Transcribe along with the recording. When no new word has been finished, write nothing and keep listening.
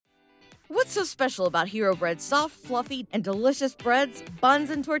What's so special about Hero Bread's soft, fluffy, and delicious breads, buns,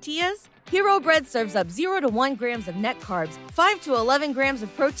 and tortillas? Hero Bread serves up 0 to 1 grams of net carbs, 5 to 11 grams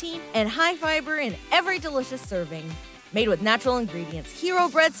of protein, and high fiber in every delicious serving. Made with natural ingredients, Hero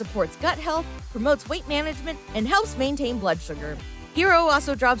Bread supports gut health, promotes weight management, and helps maintain blood sugar. Hero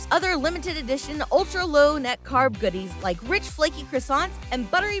also drops other limited edition ultra-low net carb goodies like rich flaky croissants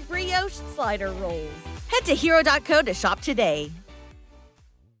and buttery brioche slider rolls. Head to hero.co to shop today.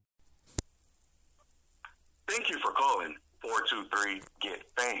 Thank you for calling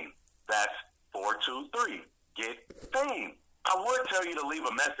 423-GET-FAME. That's 423-GET-FAME. I would tell you to leave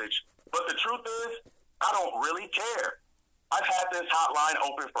a message, but the truth is, I don't really care. I've had this hotline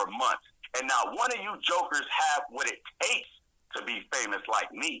open for months, and not one of you jokers have what it takes to be famous like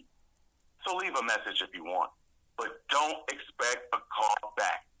me. So leave a message if you want, but don't expect a call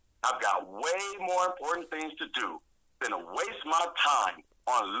back. I've got way more important things to do than to waste my time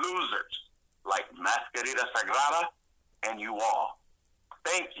on losers like Mascarita Sagrada and you all.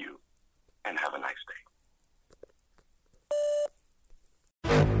 Thank you, and have a nice day.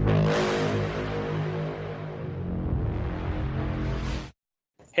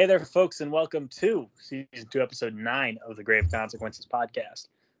 Hey there, folks, and welcome to Season 2, Episode 9 of the Grave Consequences podcast.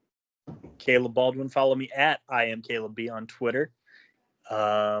 Caleb Baldwin, follow me at I am Caleb B on Twitter.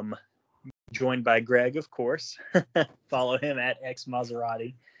 Joined by Greg, of course. Follow him at X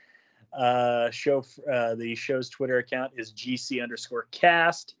Maserati. The show's Twitter account is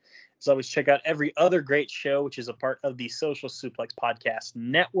GC_cast. As always, check out every other great show, which is a part of the Social Suplex Podcast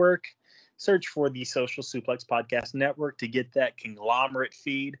Network. Search for the Social Suplex Podcast Network to get that conglomerate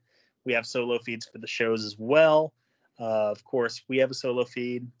feed. We have solo feeds for the shows as well. Of course, we have a solo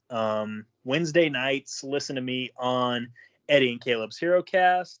feed. Wednesday nights, listen to me on Eddie and Caleb's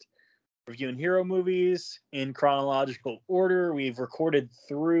HeroCast, reviewing hero movies in chronological order. We've recorded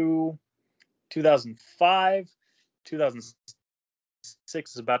through 2005.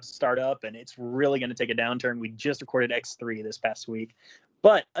 2006 is about to start up, and it's really going to take a downturn. We just recorded X3 this past week.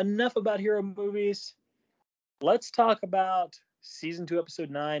 But enough about hero movies. Let's talk about Season 2,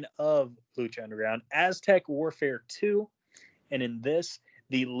 Episode 9 of Lucha Underground, Aztec Warfare 2. And in this,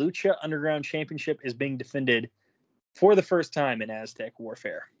 the Lucha Underground Championship is being defended for the first time in Aztec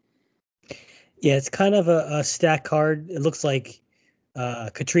Warfare. Yeah, it's kind of a stack card. It looks like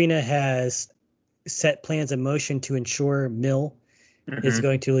Katrina has set plans in motion to ensure Mill is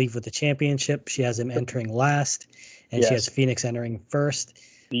going to leave with the championship. She has him entering last, and she has Phoenix entering first.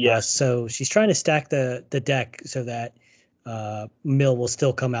 Yes. So she's trying to stack the deck so that Mill will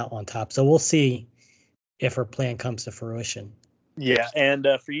still come out on top. So we'll see if her plan comes to fruition. Yeah, and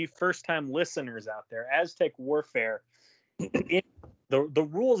for you first-time listeners out there, Aztec Warfare, the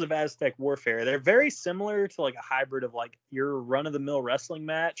rules of Aztec Warfare, they're very similar to like a hybrid of like your run-of-the-mill wrestling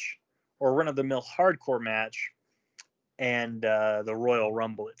match or run-of-the-mill hardcore match and the Royal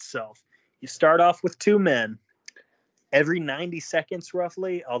Rumble itself. You start off with 2 men. Every 90 seconds,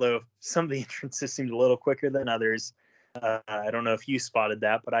 roughly, although some of the entrances seemed a little quicker than others. I don't know if you spotted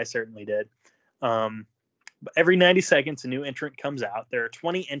that, but I certainly did. But every 90 seconds, a new entrant comes out. There are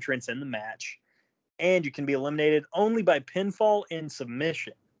 20 entrants in the match, and you can be eliminated only by pinfall and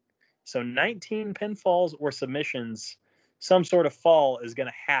submission. So 19 pinfalls or submissions, some sort of fall is going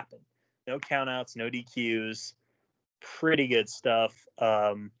to happen. No countouts, no DQs. Pretty good stuff.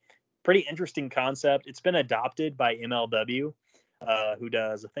 Pretty interesting concept. It's been adopted by MLW, who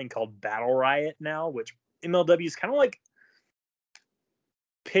does a thing called Battle Riot now, which MLW is kind of like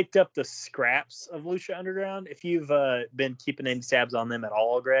picked up the scraps of Lucha Underground. If you've been keeping any tabs on them at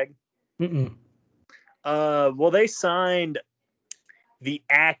all, Greg. Well, they signed the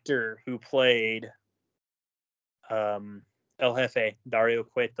actor who played El Jefe, Dario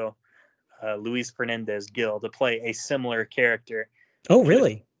Cueto, Luis Fernandez Gil, to play a similar character. Oh,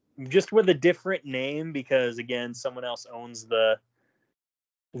 really? Just with a different name, because again, someone else owns the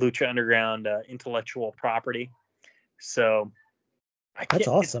Lucha Underground intellectual property. So that's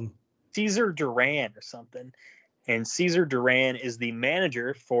awesome. Cesar Duran or something. And Cesar Duran is the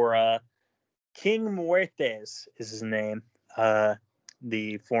manager for King Muertes is his name.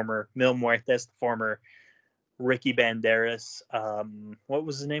 The former Mil Muertes, the former Ricky Banderas. What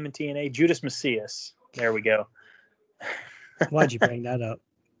was his name in TNA? Judas Macias. There we go. Why'd you bring that up?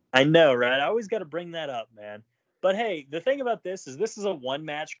 I know, right? I always got to bring that up, man. But hey, the thing about this is a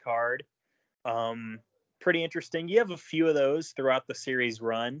 1-match card. Pretty interesting. You have a few of those throughout the series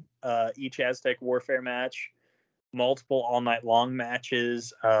run. Each Aztec Warfare match, multiple all-night-long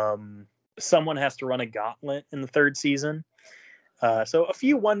matches. Someone has to run a gauntlet in the 3rd season. So a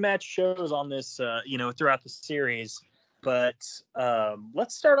few 1-match shows on this, throughout the series. But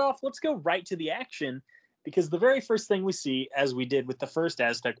let's start off. Let's go right to the action, because the very first thing we see, as we did with the first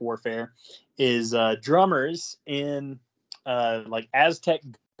Aztec Warfare, is drummers in like Aztec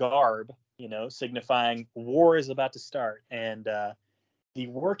garb, signifying war is about to start. And the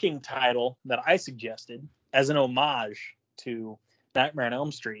working title that I suggested as an homage to Nightmare on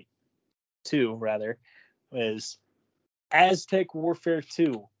Elm Street 2, rather, is Aztec Warfare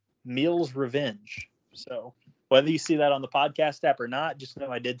 2, Meal's Revenge. So whether you see that on the podcast app or not, just know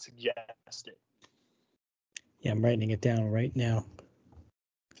I did suggest it. Yeah, I'm writing it down right now.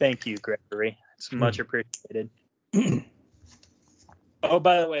 Thank you, Gregory. It's much appreciated. Oh,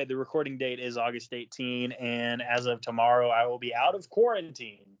 by the way, the recording date is August 18, and as of tomorrow, I will be out of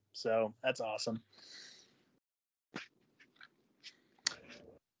quarantine. So that's awesome.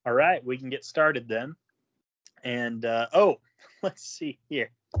 All right, we can get started then. And, let's see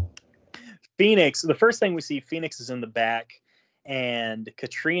here. Phoenix, the first thing we see, Phoenix is in the back, and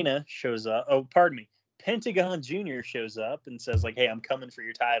Katrina shows up. Oh, pardon me. Pentagon Jr. shows up and says, like, hey, I'm coming for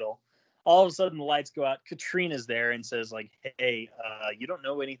your title. All of a sudden, the lights go out. Katrina's there and says, like, hey, you don't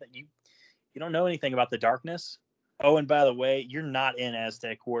know anything. You don't know anything about the darkness? Oh, and by the way, you're not in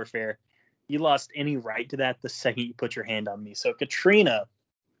Aztec Warfare. You lost any right to that the second you put your hand on me. So Katrina,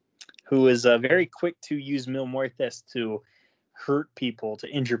 who is very quick to use Mil Muertes to hurt people, to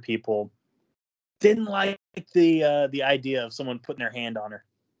injure people, didn't like the idea of someone putting their hand on her.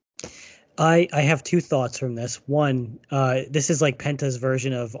 I have two thoughts from this. One, this is like Penta's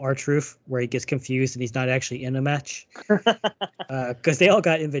version of R-Truth, where he gets confused and he's not actually in a match. Because they all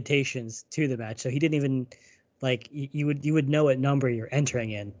got invitations to the match, so he didn't even you would know what number you're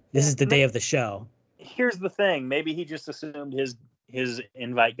entering in. This is the day of the show. Here's the thing: maybe he just assumed his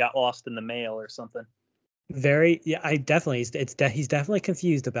invite got lost in the mail or something. He's definitely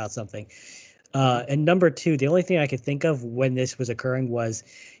confused about something. And number two, the only thing I could think of when this was occurring was,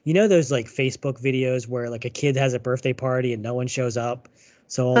 those like Facebook videos where like a kid has a birthday party and no one shows up.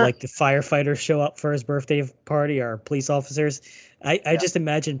 So like the firefighters show up for his birthday party, or police officers. I just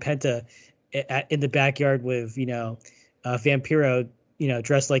imagine Penta in the backyard with, Vampiro,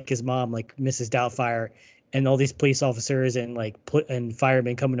 dressed like his mom, like Mrs. Doubtfire, and all these police officers and and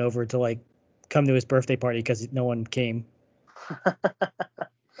firemen coming over to like come to his birthday party because no one came.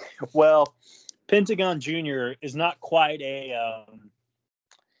 Well, Pentagon Jr. is not quite a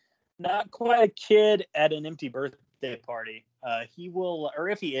kid at an empty birthday party. He will, or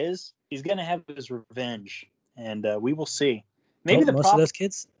if he is, he's going to have his revenge, and we will see. Maybe most of those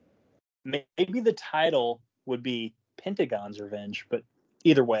kids. Maybe the title would be Pentagon's Revenge, but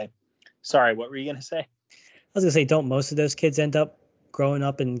either way. Sorry, what were you going to say? I was going to say, don't most of those kids end up growing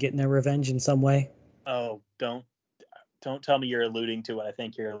up and getting their revenge in some way? Oh, don't tell me you're alluding to what I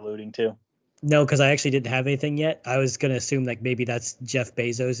think you're alluding to. No, because I actually didn't have anything yet. I was going to assume like maybe that's Jeff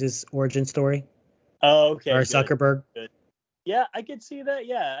Bezos' origin story. Oh, okay. Or Zuckerberg. Good. Yeah, I could see that.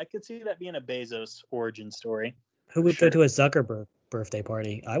 Yeah, I could see that being a Bezos origin story. Who would go to a Zuckerberg birthday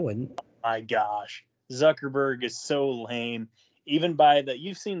party? I wouldn't. Oh my gosh. Zuckerberg is so lame. Even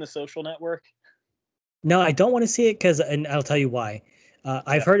you've seen The Social Network? No, I don't want to see it and I'll tell you why.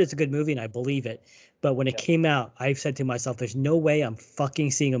 I've heard it's a good movie and I believe it. But when it came out, I've said to myself, there's no way I'm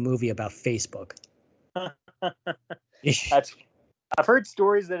fucking seeing a movie about Facebook. I've heard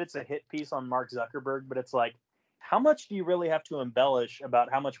stories that it's a hit piece on Mark Zuckerberg, but it's like, how much do you really have to embellish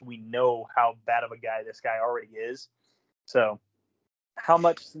about how much we know how bad of a guy this guy already is? So how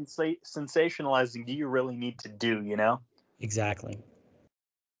much sensationalizing do you really need to do, Exactly.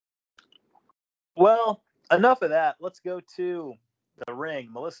 Well, enough of that. Let's go to the ring.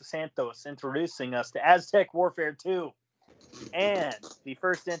 Melissa Santos introducing us to Aztec Warfare 2. And the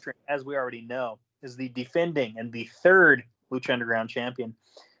first entrant, as we already know, is the defending and the third Lucha Underground champion,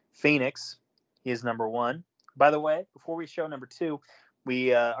 Phoenix. He is number 1. By the way, before we show number 2,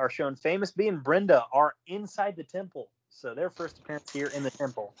 we are shown Famous B and Brenda are inside the temple. So their first appearance here in the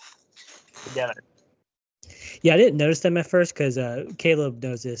temple together. Yeah, I didn't notice them at first because Caleb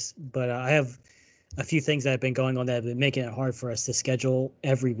knows this, but I have a few things that have been going on that have been making it hard for us to schedule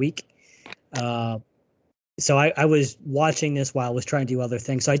every week. So I was watching this while I was trying to do other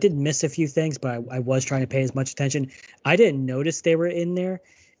things. So I did miss a few things, but I was trying to pay as much attention. I didn't notice they were in there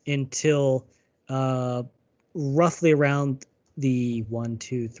until roughly around the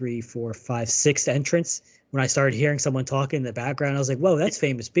 6th entrance, when I started hearing someone talking in the background. I was like, whoa, that's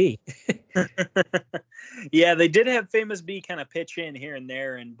Famous B. Yeah, they did have Famous B kind of pitch in here and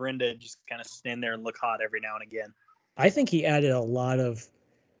there, and Brenda just kind of stand there and look hot every now and again. I think he added a lot of,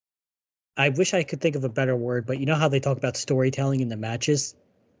 I wish I could think of a better word, but you know how they talk about storytelling in the matches?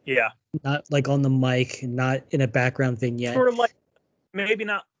 Yeah. not like on the mic, not in a background vignette. Sort of like maybe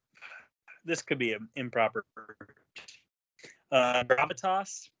not. This could be an improper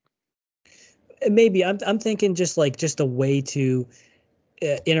gravitas. Maybe I'm thinking just a way to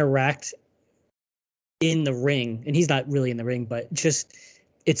interact in the ring, and he's not really in the ring, but just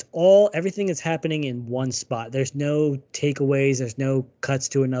everything is happening in one spot. There's no takeaways. There's no cuts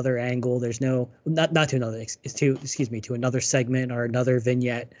to another angle. There's no not to another to another segment or another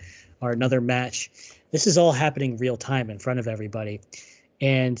vignette or another match. This is all happening real time in front of everybody,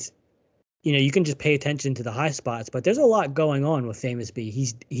 and you can just pay attention to the high spots. But there's a lot going on with Famous B.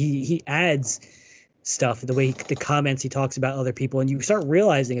 He adds stuff, the comments he talks about other people, and you start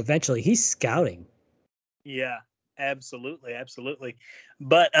realizing eventually he's scouting. Yeah. Absolutely.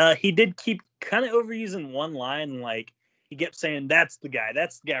 But he did keep kind of overusing one line. Like, he kept saying, that's the guy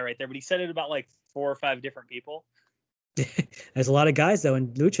right there. But he said it about like 4 or 5 different people. There's a lot of guys, though, in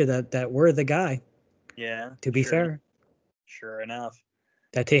Lucha that were the guy. Yeah. To be fair. Sure enough.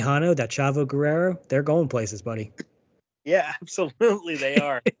 That Tejano, that Chavo Guerrero, they're going places, buddy. Yeah, absolutely they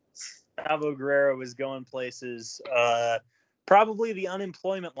are. Chavo Guerrero is going places. Probably the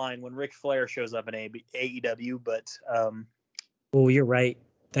unemployment line when Ric Flair shows up in AEW, but oh, you're right.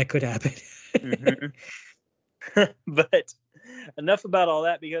 That could happen. Mm-hmm. But enough about all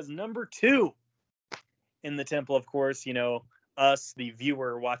that, because number 2 in the Temple, of course, us, the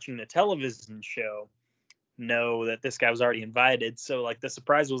viewer watching the television show, know that this guy was already invited. So like the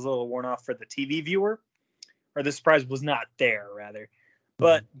surprise was a little worn off for the TV viewer, or the surprise was not there rather.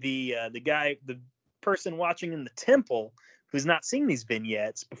 But the person watching in the Temple, who's not seeing these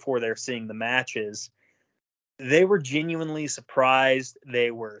vignettes before they're seeing the matches, they were genuinely surprised.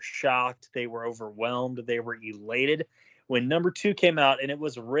 They were shocked. They were overwhelmed. They were elated when number 2 came out, and it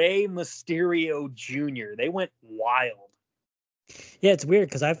was Rey Mysterio Jr. They went wild. Yeah, it's weird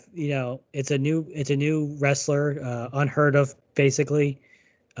because it's a new wrestler, unheard of, basically.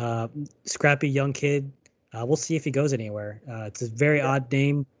 Scrappy young kid. We'll see if he goes anywhere. It's a very odd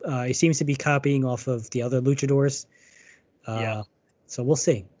name. He seems to be copying off of the other luchadors. So we'll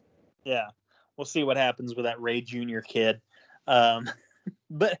see. Yeah, we'll see what happens with that Rey Jr. kid.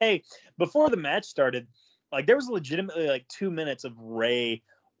 But hey, before the match started, like there was legitimately like 2 minutes of Rey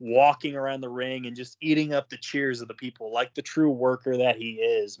walking around the ring and just eating up the cheers of the people, like the true worker that he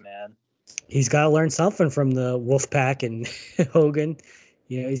is, man. He's got to learn something from the Wolfpack and Hogan.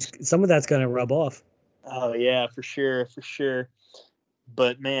 Some of that's going to rub off. Oh yeah, for sure.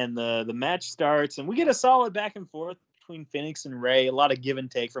 But man, the match starts and we get a solid back and forth between Phoenix and Rey, a lot of give and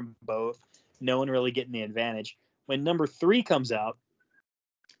take from both. No one really getting the advantage. When number 3 comes out,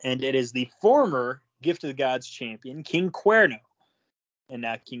 and it is the former Gift of the Gods champion, King Cuerno. And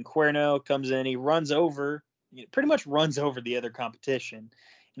now King Cuerno comes in, he pretty much runs over the other competition.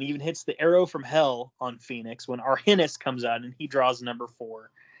 And he even hits the arrow from hell on Phoenix when Argenis comes out and he draws number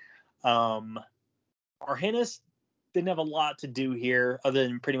 4. Argenis didn't have a lot to do here other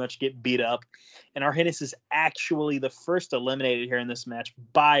than pretty much get beat up. And Argenis is actually the first eliminated here in this match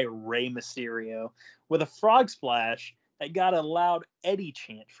by Rey Mysterio with a frog splash that got a loud Eddie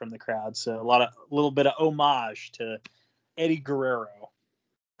chant from the crowd. So a little bit of homage to Eddie Guerrero.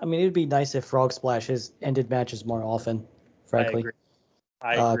 I mean, it'd be nice if frog splashes ended matches more often, frankly.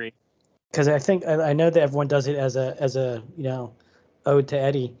 I agree. Because I know that everyone does it as a ode to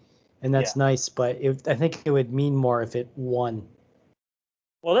Eddie. And that's nice, but I think it would mean more if it won.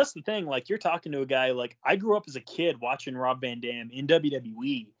 Well, that's the thing. Like, you're talking to a guy, like, I grew up as a kid watching Rob Van Dam in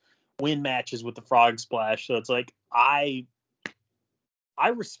WWE win matches with the frog splash. So it's like, I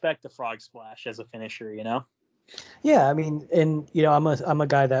respect the frog splash as a finisher, Yeah, I mean, and, I'm a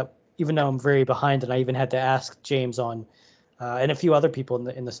guy that, even though I'm very behind, and I even had to ask James and a few other people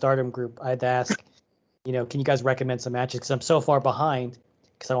in the Stardom group, I had to ask, can you guys recommend some matches? Because I'm so far behind.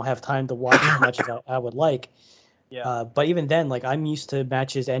 Because I don't have time to watch as much as I would like. Yeah. But even then, like I'm used to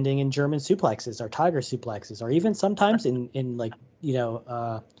matches ending in German suplexes or tiger suplexes, or even sometimes in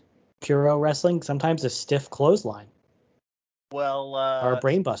Puro wrestling, sometimes a stiff clothesline. Well, or a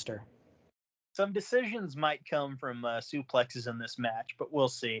brainbuster. Some decisions might come from suplexes in this match, but we'll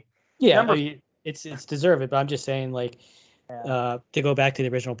see. Yeah, it's deserved, but I'm just saying, like, to go back to the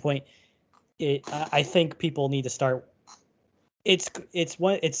original point, I think people need to start. It's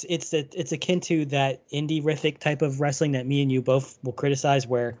akin to that indie-rific type of wrestling that me and you both will criticize,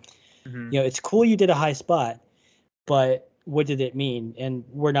 where it's cool you did a high spot, but what did it mean? And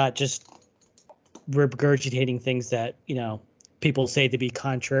we're not just regurgitating things that people say to be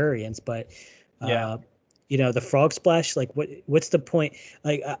contrarians, but the frog splash, like what's the point?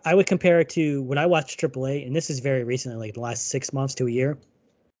 Like I would compare it to when I watched AAA, and this is very recently, like the last 6 months to a year.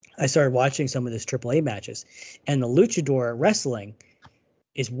 I started watching some of this AAA matches, and the luchador wrestling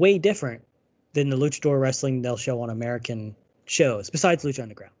is way different than the luchador wrestling they'll show on American shows, besides Lucha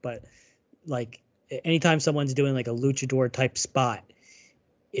Underground. But like anytime someone's doing like a luchador type spot,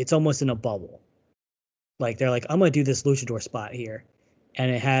 it's almost in a bubble. Like they're like, I'm gonna do this luchador spot here,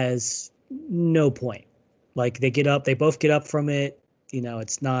 and it has no point. Like they both get up from it.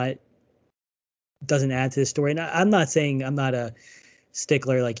 It's not, doesn't add to the story. And I'm not saying I'm not a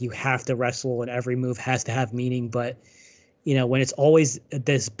stickler, like you have to wrestle and every move has to have meaning, but when it's always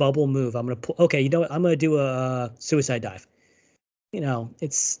this bubble move, I'm gonna do a suicide dive.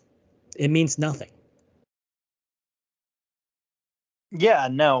 It means nothing. Yeah,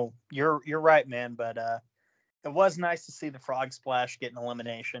 no, you're right, man. But it was nice to see the Frog Splash get an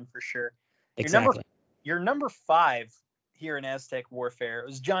elimination for sure. Exactly. Your number 5 here in Aztec Warfare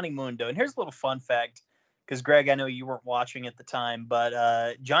was Johnny Mundo, and here's a little fun fact. Because, Greg, I know you weren't watching at the time,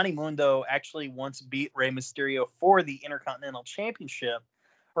 but Johnny Mundo actually once beat Rey Mysterio for the Intercontinental Championship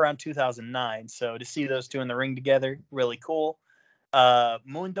around 2009. So to see those two in the ring together, really cool.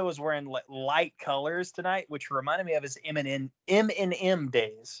 Mundo was wearing light colors tonight, which reminded me of his M&M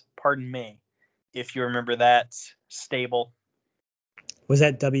days. Pardon me, if you remember that stable. Was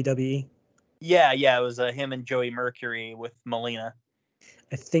that WWE? Yeah, it was him and Joey Mercury with Melina.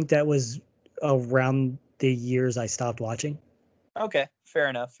 I think that was around the years I stopped watching. Okay, fair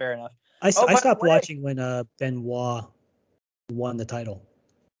enough. I stopped watching when Benoit won the title.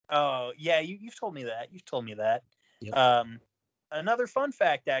 Oh, yeah, you've told me that. Yep. Another fun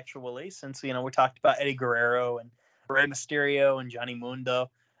fact, actually, since we talked about Eddie Guerrero and Rey Mysterio and Johnny Mundo,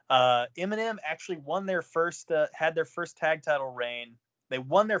 M&M actually won had their first tag title reign. They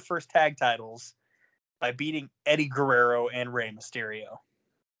won their first tag titles by beating Eddie Guerrero and Rey Mysterio.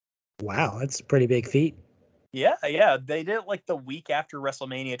 Wow, that's a pretty big feat. Yeah, they did it like the week after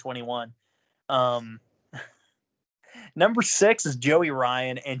WrestleMania 21. Number 6 is Joey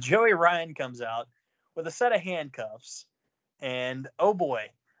Ryan, and Joey Ryan comes out with a set of handcuffs, and oh boy,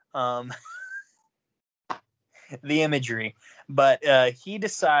 the imagery. But he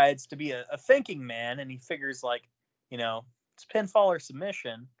decides to be a thinking man, and he figures it's pinfall or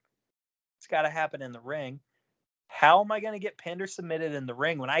submission. It's got to happen in the ring. How am I going to get pinned or submitted in the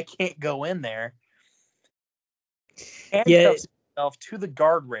ring when I can't go in there? Handcuffs himself to the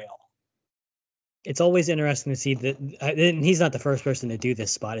guardrail. It's always interesting to see that, and he's not the first person to do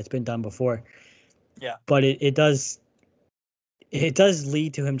this spot. It's been done before. Yeah. But it does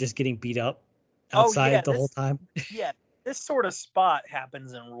lead to him just getting beat up outside the whole time. Yeah. This sort of spot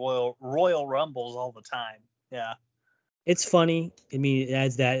happens in Royal Rumbles all the time. Yeah. It's funny. I mean, it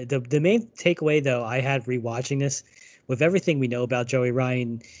adds that. The main takeaway, though, I had rewatching this, with everything we know about Joey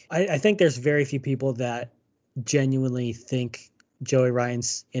Ryan, I think there's very few people that genuinely think Joey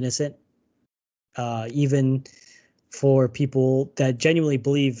Ryan's innocent. Even for people that genuinely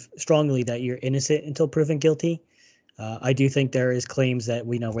believe strongly that you're innocent until proven guilty. I do think there is claims that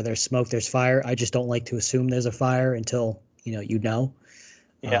we know where there's smoke, there's fire. I just don't like to assume there's a fire until, you know.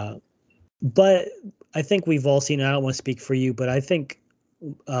 Yeah. But I think we've all seen, I don't want to speak for you, but I think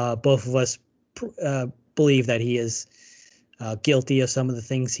both of us believe that he is guilty of some of the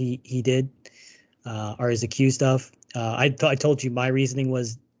things he did or is accused of. I told you my reasoning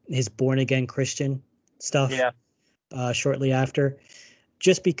was his born-again Christian stuff shortly after.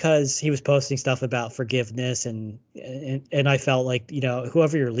 Just because he was posting stuff about forgiveness and I felt like,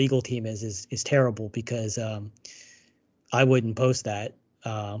 whoever your legal team is terrible because I wouldn't post that.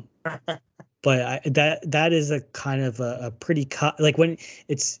 But that is a kind of a pretty like when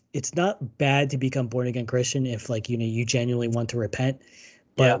it's not bad to become born again Christian if you genuinely want to repent,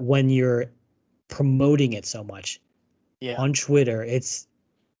 but when you're promoting it so much on Twitter, it's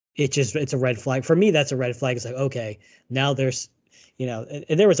a red flag for me. That's a red flag. It's like, okay, now there's and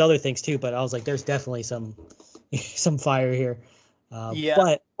there was other things too, but I was like, there's definitely some fire here.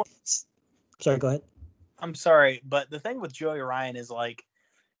 But sorry, go ahead. I'm sorry, but the thing with Joey Ryan is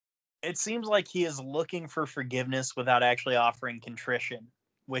it seems like he is looking for forgiveness without actually offering contrition,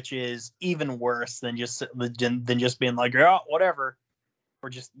 which is even worse than just being like, yeah, whatever, or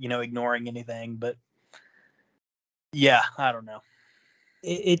just ignoring anything. But yeah, I don't know.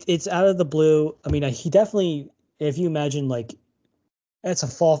 It's out of the blue. I mean, he definitely. If you imagine that's a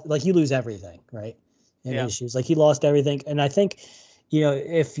fall, you lose everything, right? Issues he lost everything, and I think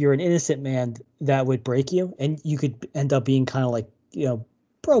if you're an innocent man, that would break you, and you could end up being kind of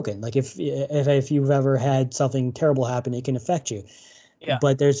broken. If you've ever had something terrible happen, it can affect you. Yeah.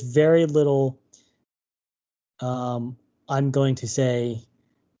 But there's very little. I'm going to say,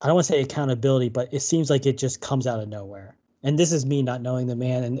 I don't want to say accountability, but it seems like it just comes out of nowhere. And this is me not knowing the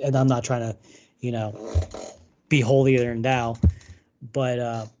man, and I'm not trying to, you know, be holier than thou.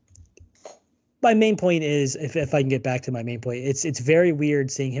 But my main point is, if I can get back to my main point, it's very weird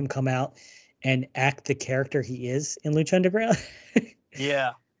seeing him come out and act the character he is in Lucha Underground.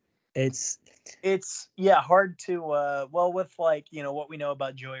 Yeah. It's hard to well, with like, you know, what we know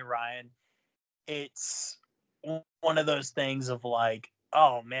about Joey Ryan, it's one of those things of like,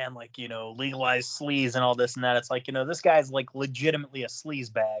 oh man, like, you know, legalized sleaze and all this and that. It's like, you know, this guy's like legitimately a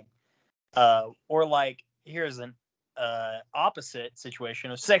sleaze bag. Or like, here's an opposite situation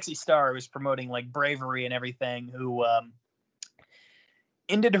of Sexy Star, who's promoting like bravery and everything, who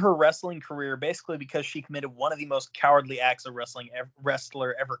ended her wrestling career basically because she committed one of the most cowardly acts a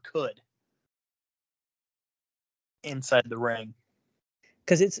wrestler ever could inside the ring.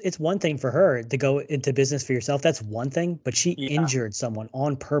 because it's one thing for her to go into business for yourself. That's one thing, but she injured someone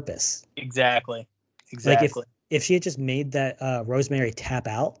on purpose. Exactly. Like if she had just made that Rosemary tap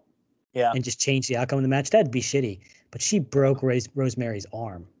out, and just changed the outcome of the match, that'd be shitty. But she broke Rosemary's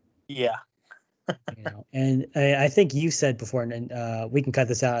arm. Yeah. You know, and I think you said before, and we can cut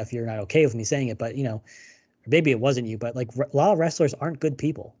this out if you're not okay with me saying it, but you know, maybe it wasn't you, but like a lot of wrestlers aren't good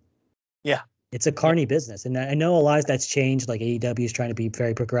people. Yeah. It's a carny business. And I know a lot of that's changed, like AEW is trying to be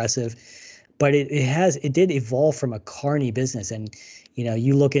very progressive, but it did evolve from a carny business. And, you know,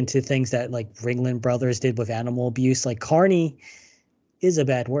 you look into things that like Ringling Brothers did with animal abuse, like carny is a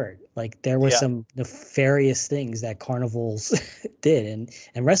bad word. Like there were some nefarious things that carnivals did,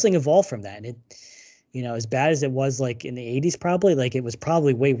 and wrestling evolved from that. And it, you know, as bad as it was like in the 80s, probably like it was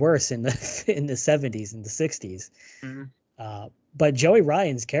probably way worse in the 70s and the 60s. Mm-hmm. But Joey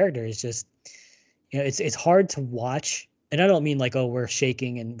Ryan's character is just, you know, it's hard to watch. And I don't mean like, oh, we're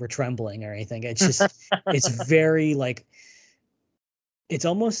shaking and we're trembling or anything. It's just, it's very like, it's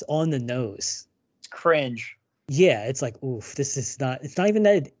almost on the nose. It's cringe. Yeah, it's like, oof, this is not, it's not even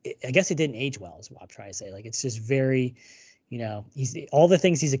that, I guess it didn't age well, is what I'm trying to say. Like, it's just very, you know, all the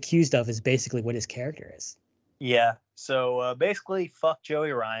things he's accused of is basically what his character is. Yeah. So basically, fuck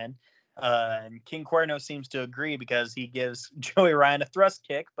Joey Ryan. And King Cuerno seems to agree because he gives Joey Ryan a thrust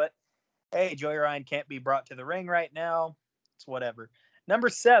kick. But hey, Joey Ryan can't be brought to the ring right now. It's whatever. Number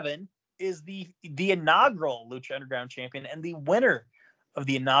 7 is the inaugural Lucha Underground champion and the winner of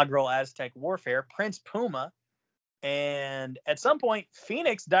the inaugural Aztec Warfare, Prince Puma. And at some point,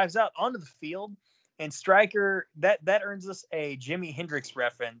 Phoenix dives out onto the field, and Stryker, that earns us a Jimi Hendrix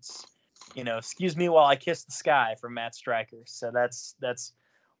reference. You know, excuse me while I kiss the sky from Matt Stryker. So that's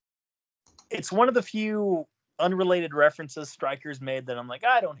it's one of the few unrelated references Stryker's made that I'm like,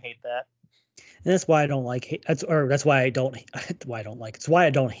 I don't hate that. And that's why I don't like it's why I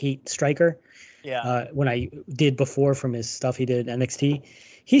don't hate Stryker. Yeah. When I did before from his stuff he did at NXT,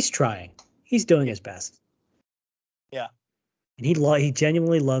 he's trying. He's doing his best. Yeah. And he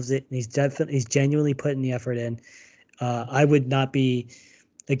genuinely loves it, and he's genuinely putting the effort in. I would not be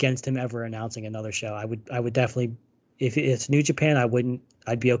against him ever announcing another show. I would definitely, if it's New Japan,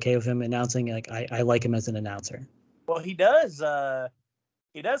 I'd be okay with him announcing. Like I like him as an announcer. Well, he does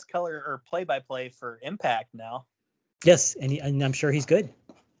color or play-by-play for Impact now. Yes, and I'm sure he's good.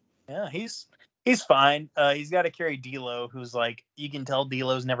 Yeah, he's fine. He's got to carry D'Lo, who's like, you can tell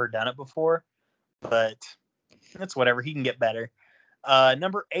D'Lo's never done it before, but that's whatever. He can get better.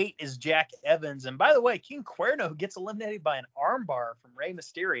 Number 8 is Jack Evans. And by the way, King Cuerno gets eliminated by an armbar from Rey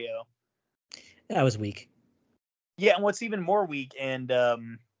Mysterio. That was weak. Yeah, and what's even more weak, and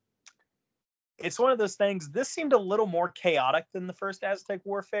it's one of those things, this seemed a little more chaotic than the first Aztec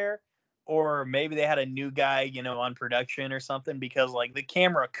Warfare, or maybe they had a new guy, you know, on production or something, because like the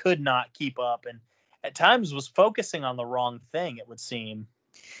camera could not keep up and at times was focusing on the wrong thing, it would seem.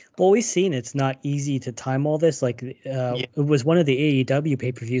 Well, we've seen it's not easy to time all this. Like it was one of the AEW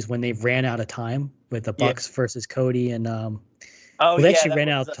pay-per-views when they ran out of time with the Bucks versus Cody, and they actually ran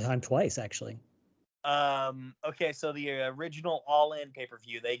out of time twice, actually. Okay, so the original All-In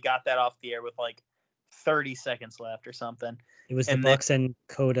pay-per-view, they got that off the air with like 30 seconds left or something. It was the Bucks and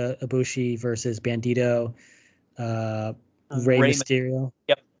Kota Ibushi versus Bandito, Rey Mysterio.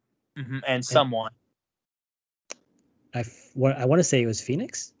 Yep. Mm-hmm. And someone. I want to say it was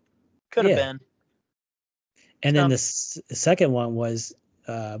Phoenix. Could have been. And then the second one was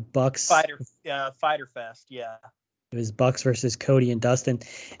Bucks Fighter Fest. Yeah. It was Bucks versus Cody and Dustin,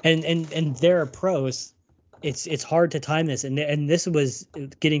 and they're pros. It's hard to time this, and this was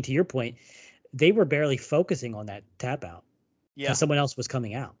getting to your point. They were barely focusing on that tap out. Yeah. Someone else was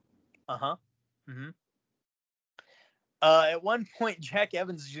coming out. Uh-huh. Mm-hmm. At one point, Jack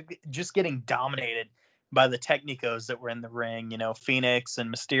Evans is just getting dominated by the Technicos that were in the ring, you know, Phoenix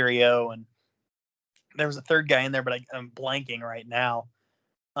and Mysterio. And there was a third guy in there, but I'm blanking right now.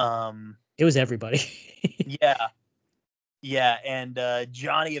 It was everybody. Yeah, and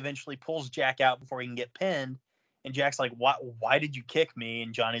Johnny eventually pulls Jack out before he can get pinned, and Jack's like, why did you kick me?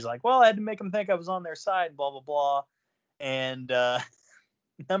 And Johnny's like, well, I had to make him think I was on their side, blah, blah, blah. And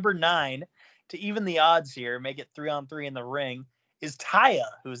number 9, to even the odds here, make it 3-on-3 in the ring, is Taya,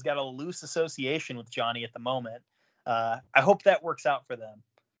 who's got a loose association with Johnny at the moment. I hope that works out for them.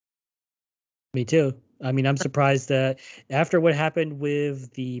 Me too. I mean, I'm surprised that after what happened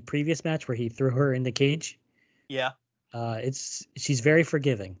with the previous match where he threw her in the cage. Yeah. She's very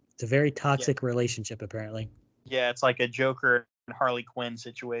forgiving. It's a very toxic relationship, apparently. Yeah, it's like a Joker and Harley Quinn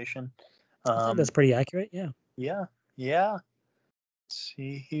situation. I think that's pretty accurate. Yeah. Yeah. Let's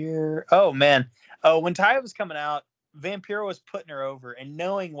see here. Oh man. Oh, when Taya was coming out, Vampiro was putting her over, and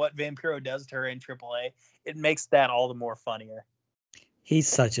knowing what Vampiro does to her in AAA, it makes that all the more funnier. He's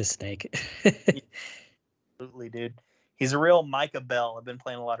such a snake. Absolutely, dude. He's a real Micah Bell. I've been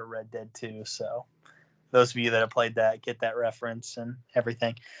playing a lot of Red Dead 2, so those of you that have played that get that reference and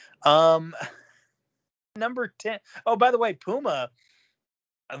everything. Number 10. Oh, by the way, Puma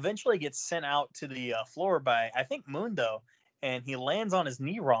eventually gets sent out to the floor by, I think, Mundo, and he lands on his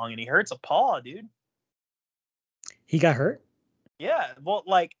knee wrong, and he hurts a paw, dude. He got hurt? Yeah, well,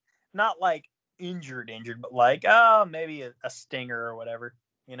 like, not like injured, but like, maybe a stinger or whatever,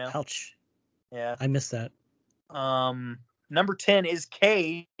 you know? Ouch. Yeah. I missed that. Number 10 is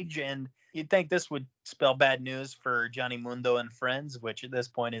Cage, and you'd think this would spell bad news for Johnny Mundo and friends, which at this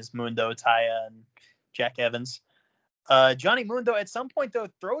point is Mundo, Taya, and Jack Evans. Johnny Mundo at some point, though,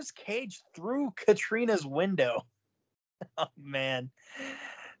 throws Cage through Katrina's window. Oh, man.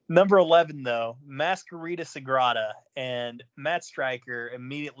 Number 11, though, Masquerita Sagrada, and Matt Stryker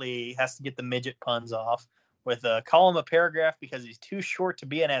immediately has to get the midget puns off with call him a paragraph because he's too short to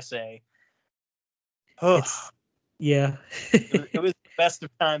be an essay. Yeah. It was the best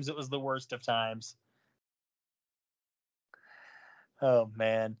of times. It was the worst of times. Oh,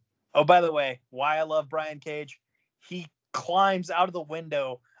 man. Oh, by the way, why I love Brian Cage, he climbs out of the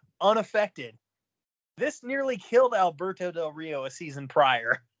window unaffected. This nearly killed Alberto Del Rio a season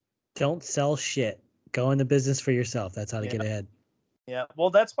prior. Don't sell shit. Go in the business for yourself. That's how to get ahead. Yeah, well,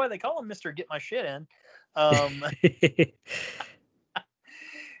 that's why they call him Mr. Get My Shit In.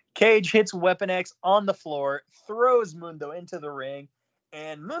 Cage hits Weapon X on the floor, throws Mundo into the ring,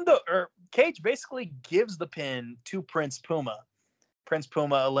 and Cage basically gives the pin to Prince Puma. Prince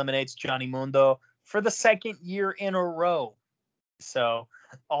Puma eliminates Johnny Mundo for the second year in a row. So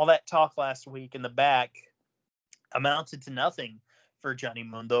all that talk last week in the back amounted to nothing for Johnny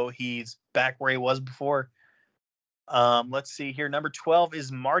Mundo. He's back where he was before. Let's see here. Number 12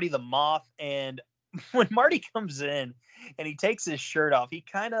 is Marty the Moth. And when Marty comes in and he takes his shirt off, he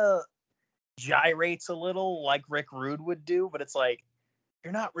kind of gyrates a little like Rick Rude would do. But it's like,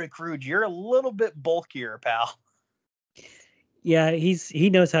 you're not Rick Rude. You're a little bit bulkier, pal. Yeah, he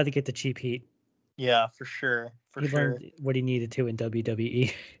knows how to get the cheap heat. Yeah, for sure. He learned what he needed to in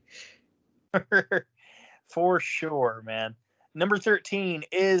WWE. For sure, man. Number 13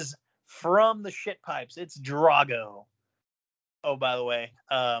 is from the shit pipes. It's Drago. Oh, by the way,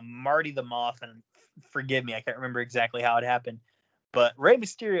 Marty the Moth, and forgive me, I can't remember exactly how it happened, but Rey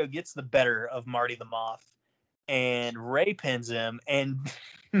Mysterio gets the better of Marty the Moth, and Rey pins him, and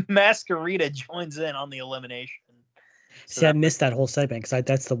Masquerita joins in on the elimination. See, I missed that whole segment because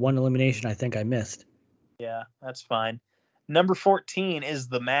that's the one elimination I think I missed. Yeah, that's fine. Number 14 is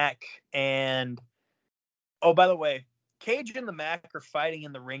the Mac, and oh, by the way, Cage and the Mac are fighting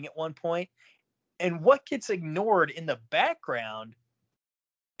in the ring at one point, and what gets ignored in the background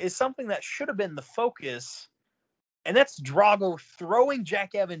is something that should have been the focus, and that's Drago throwing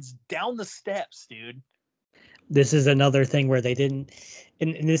Jack Evans down the steps, dude. This is another thing where they didn't,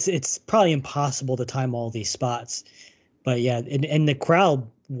 and it's probably impossible to time all these spots, but yeah, and the crowd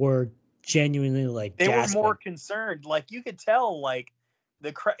were genuinely like they gasping. were more concerned. Like you could tell, like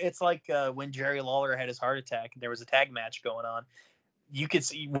it's like when Jerry Lawler had his heart attack and there was a tag match going on. You could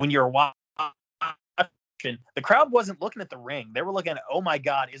see when you're watching, the crowd wasn't looking at the ring. They were looking at, oh my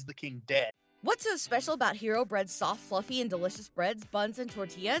God, is the king dead? What's so special about Hero Bread's soft, fluffy, and delicious breads, buns, and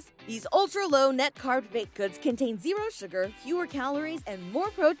tortillas? These ultra-low net-carb baked goods contain zero sugar, fewer calories, and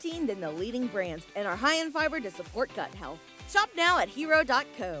more protein than the leading brands, and are high in fiber to support gut health. Shop now at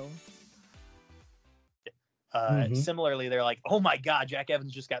hero.co. Similarly, they're like, oh my God, Jack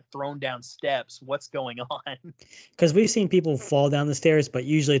Evans just got thrown down steps. What's going on? Because we've seen people fall down the stairs, but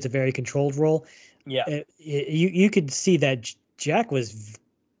usually it's a very controlled roll. Yeah. You could see that Jack was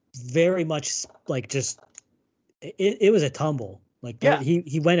very much like just, it was a tumble. Like Yeah.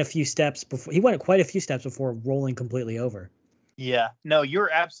 he went a few steps before. He went quite a few steps before rolling completely over. Yeah. No, you're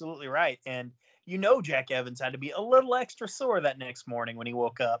absolutely right. And Jack Evans had to be a little extra sore that next morning when he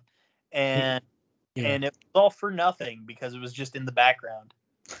woke up. And Yeah. it was all for nothing because it was just in the background.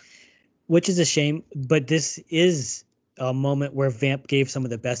 Which is a shame, but this is a moment where Vamp gave some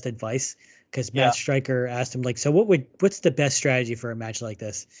of the best advice because Matt Striker asked him, like, so what's the best strategy for a match like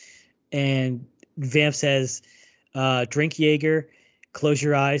this? And Vamp says, drink Jaeger, close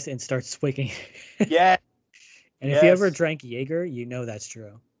your eyes, and start swigging. Yeah. And if you ever drank Jaeger, you know that's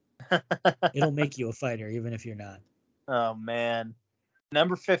true. It'll make you a fighter, even if you're not. Oh, man.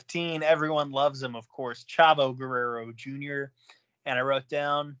 Number 15, everyone loves him, of course, Chavo Guerrero Jr. And I wrote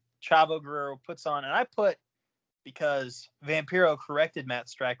down Chavo Guerrero puts on, and I put because Vampiro corrected Matt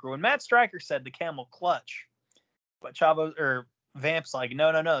Striker when Matt Striker said the camel clutch. But Vamp's like,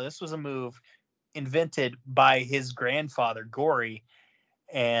 no, this was a move invented by his grandfather, Gory.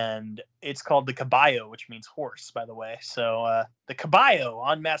 And it's called the caballo, which means horse, by the way. So the caballo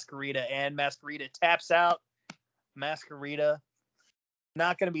on Mascarita, and Mascarita taps out. Mascarita,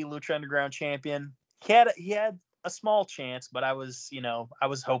 not going to be Lucha Underground champion. He had a small chance, but I was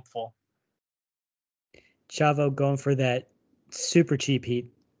hopeful. Chavo going for that super cheap heat.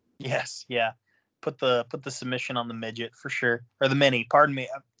 Yes, yeah. Put the submission on the midget for sure, or the mini. Pardon me.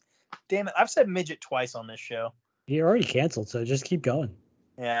 Damn it, I've said midget twice on this show. You're already canceled, so just keep going.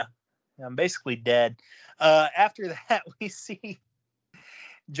 Yeah, I'm basically dead. After that, we see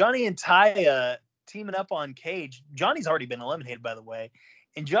Johnny and Taya teaming up on Cage. Johnny's already been eliminated, by the way.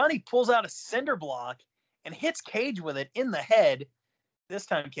 And Johnny pulls out a cinder block and hits Cage with it in the head. This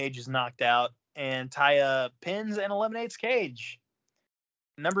time, Cage is knocked out, and Taya pins and eliminates Cage.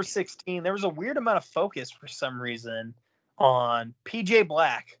 Number 16, there was a weird amount of focus for some reason on PJ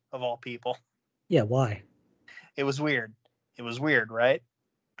Black, of all people. Yeah, why? It was weird. Right?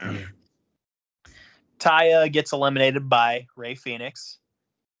 Taya gets eliminated by Rey Fenix.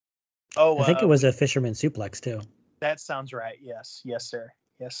 Oh, I think it was a fisherman suplex too. That sounds right. Yes,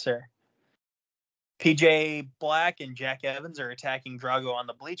 sir. PJ Black and Jack Evans are attacking Drago on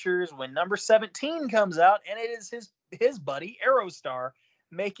the bleachers when number 17 comes out, and it is his buddy Aerostar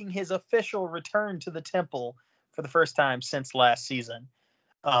making his official return to the temple for the first time since last season.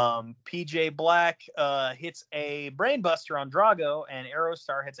 PJ Black hits a brainbuster on Drago, and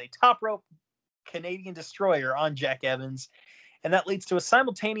Aerostar hits a top rope Canadian Destroyer on Jack Evans, and that leads to a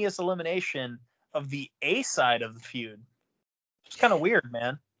simultaneous elimination of the A side of the feud. It's kind of weird,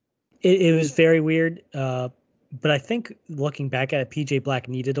 man. It was very weird, but I think looking back at it, PJ Black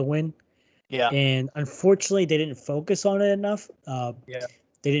needed a win. Yeah. And unfortunately, they didn't focus on it enough.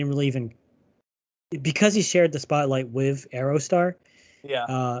 They didn't really even... Because he shared the spotlight with Aerostar.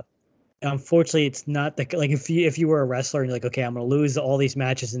 Yeah. Unfortunately, it's not the... Like, if you were a wrestler and you're like, okay, I'm going to lose all these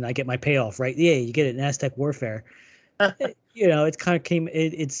matches and I get my payoff, right? Yeah, you get it in Aztec Warfare. It's kind of came...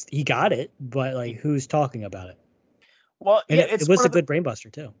 He got it, but, like, who's talking about it? Well, and it was a good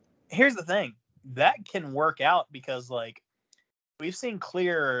brainbuster, too. Here's the thing. That can work out because, like, we've seen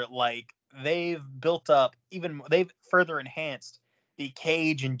clear, like, they've built up, they've further enhanced the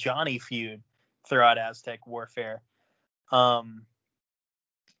Cage and Johnny feud throughout Aztec Warfare.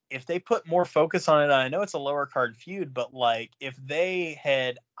 If they put more focus on it, I know it's a lower card feud, but, like, if they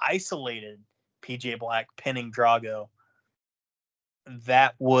had isolated PJ Black pinning Drago,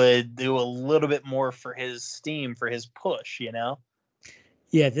 that would do a little bit more for his steam, for his push, you know?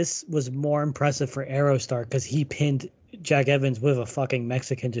 Yeah, this was more impressive for Aerostar because he pinned Jack Evans with a fucking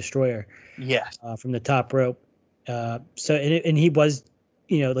Mexican Destroyer. Yeah. From the top rope. And he was,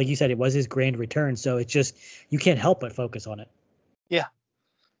 like you said, it was his grand return. So it's just, you can't help but focus on it. Yeah,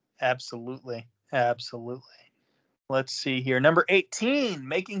 absolutely. Let's see here. Number 18,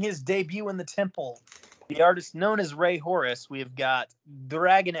 making his debut in the temple. The artist known as Rey Horus. We've got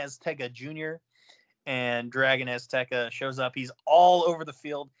Dragon Azteca Jr., and Dragon Azteca shows up. He's all over the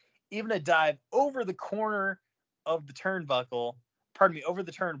field, even a dive over the corner of the turnbuckle,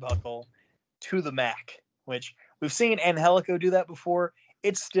 to the Mac, which we've seen Angelico do that before.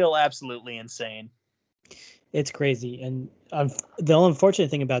 It's still absolutely insane. It's crazy. And the unfortunate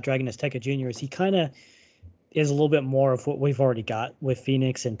thing about Dragon Azteca Jr. is he kind of is a little bit more of what we've already got with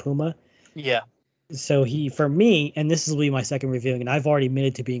Phoenix and Puma. Yeah. So for me, and this will be my second reviewing, and I've already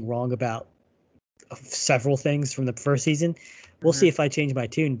admitted to being wrong about several things from the first season. We'll see if I change my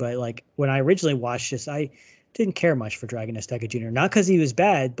tune, but like when I originally watched this, I didn't care much for Dragon Azteca Jr. Not because he was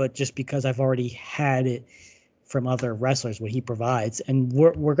bad, but just because I've already had it from other wrestlers, what he provides. And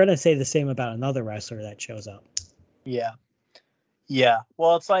we're going to say the same about another wrestler that shows up. Yeah.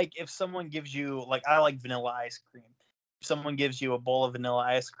 Well, it's like if someone gives you, like, I like Vanilla Ice Cream. someone gives you a bowl of vanilla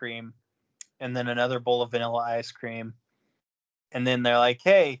ice cream and then another bowl of vanilla ice cream, and then they're like,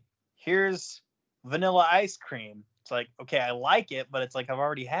 hey, here's vanilla ice cream. It's like, okay, I like it, but it's like I've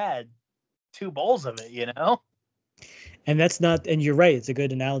already had 2 bowls of it, you know? And that's not, and you're right, it's a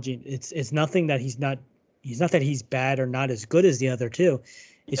good analogy. It's nothing that he's not that he's bad or not as good as the other two.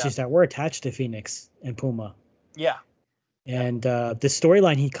 It's just that we're attached to Phoenix and Puma. Yeah. And the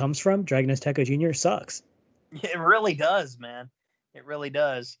storyline he comes from, Dragon Azteca Jr., sucks. It really does, man. It really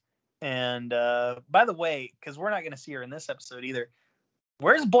does. And by the way, because we're not going to see her in this episode either,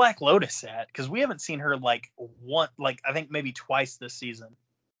 where's Black Lotus at? Because we haven't seen her I think maybe twice this season.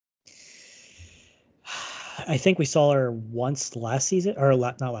 I think we saw her once last season, or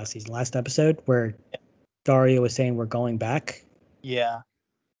not last season, last episode, where Dario was saying we're going back. Yeah.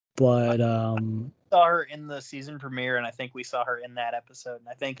 But I saw her in the season premiere, and I think we saw her in that episode, and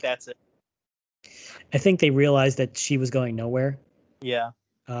I think that's it. I think they realized that she was going nowhere. Yeah.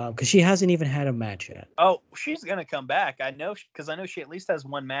 Because she hasn't even had a match yet. Oh, she's going to come back. I know, because I know she at least has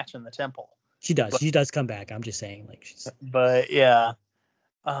one match in the temple. She does. She does come back. I'm just saying. But, yeah.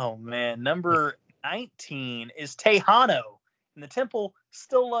 Oh, man. Number 19 is Tejano. And the temple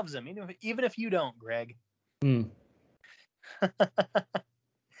still loves him, even if you don't, Greg.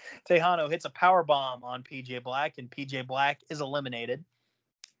 Tejano hits a power bomb on PJ Black, and PJ Black is eliminated.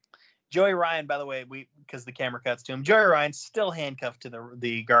 Joey Ryan, by the way, because the camera cuts to him, Joey Ryan's still handcuffed to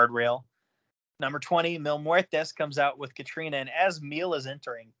the guardrail. Number 20, Mil Muertes comes out with Katrina, and as Mil is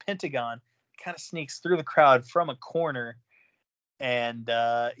entering, Pentagon kind of sneaks through the crowd from a corner, and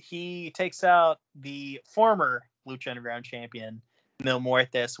he takes out the former Lucha Underground champion, Mil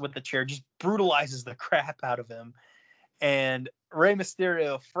Muertes, with the chair, just brutalizes the crap out of him. And Rey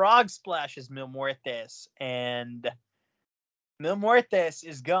Mysterio frog splashes Mil Muertes, and Mil Muertes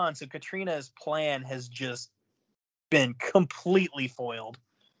is gone, so Katrina's plan has just been completely foiled.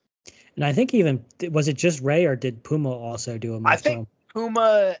 And I think was it just Rey, or did Puma also do a move? I think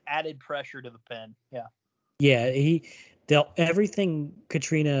Puma added pressure to the pin. Yeah. Yeah, everything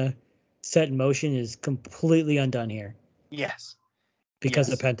Katrina set in motion is completely undone here. Yes.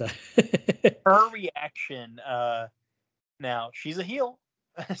 Because of Penta. Her reaction, now she's a heel,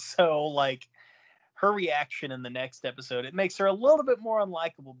 so her reaction in the next episode, it makes her a little bit more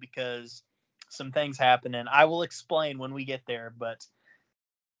unlikable because some things happen, and I will explain when we get there, but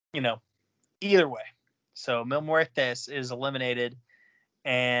either way. So Mil Muertes is eliminated,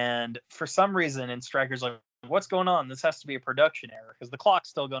 and for some reason, and Stryker's like, what's going on? This has to be a production error because the clock's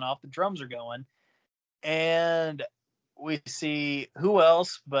still going off, the drums are going, and we see who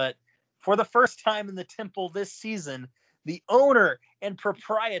else, but for the first time in the temple this season, the owner and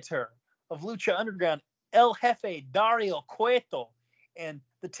proprietor of Lucha Underground, El Jefe Dario Cueto, and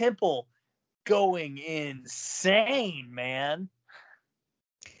the temple going insane, man.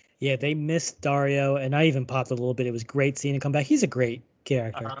 Yeah, they missed Dario, and I even popped a little bit. It was great seeing him come back. He's a great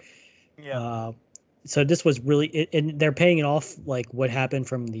character. Yeah. So this was really, and they're paying it off, what happened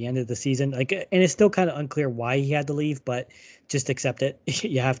from the end of the season. And it's still kind of unclear why he had to leave, but just accept it.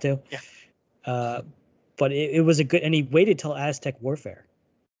 You have to. Yeah. But it was a good, and he waited till Aztec Warfare.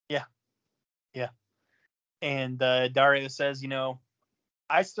 Yeah. Yeah. And Dario says,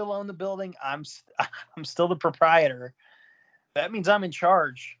 I still own the building. I'm still the proprietor. That means I'm in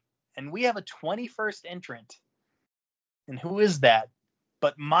charge. And we have a 21st entrant. And who is that?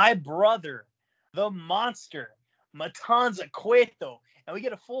 But my brother, the monster, Matanza Cueto. And we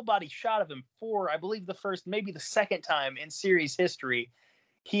get a full body shot of him for, I believe, the first, maybe the second time in series history.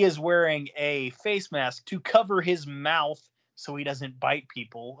 He is wearing a face mask to cover his mouth so he doesn't bite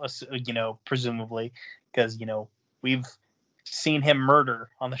people, presumably, because, we've seen him murder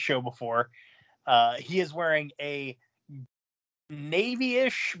on the show before. He is wearing a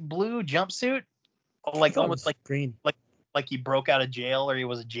navy-ish blue jumpsuit, almost like green, like he broke out of jail or he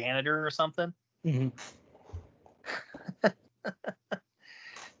was a janitor or something. Mm-hmm.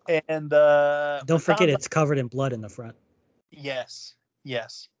 And don't forget, it's covered in blood in the front. Yes.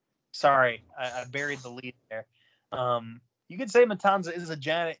 Sorry, I buried the lead there. You could say Matanza is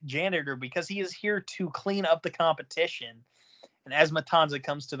a janitor because he is here to clean up the competition. And as Matanza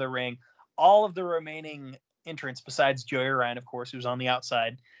comes to the ring, all of the remaining entrants, besides Joey Ryan, of course, who's on the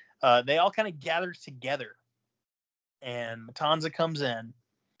outside, they all kind of gather together. And Matanza comes in,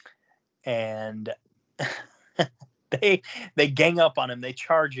 and they gang up on him. They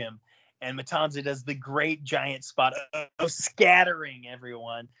charge him. And Matanza does the great giant spot of scattering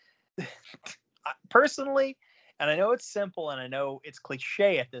everyone. Personally, and I know it's simple and I know it's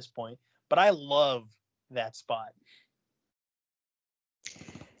cliche at this point, but I love that spot.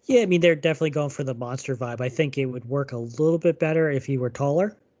 Yeah, I mean, they're definitely going for the monster vibe. I think it would work a little bit better if he were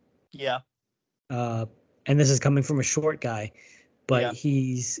taller. Yeah. And this is coming from a short guy, but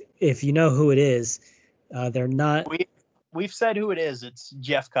Yeah. if you know who it is, they're not. We've said who it is. It's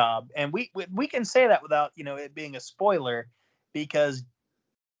Jeff Cobb, and we can say that without it being a spoiler, because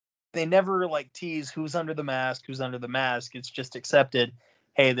they never like tease who's under the mask. It's just accepted.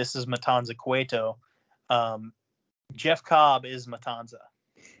 Hey, this is Matanza Cueto. Jeff Cobb is Matanza.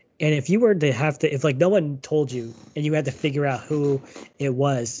 And if you were to if like no one told you and you had to figure out who it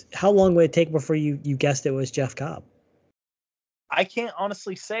was, how long would it take before you guessed it was Jeff Cobb? I can't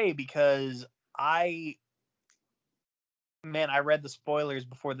honestly say, because I read the spoilers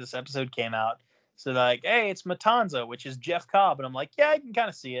before this episode came out. So like, hey, it's Matanza, which is Jeff Cobb. And I'm like, yeah, I can kind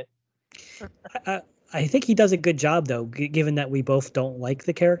of see it. I think he does a good job, though, given that we both don't like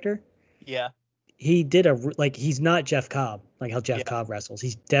the character. Yeah. He did he's not Jeff Cobb, like how Jeff Cobb wrestles.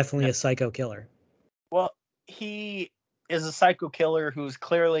 He's definitely a psycho killer. Well, he is a psycho killer who's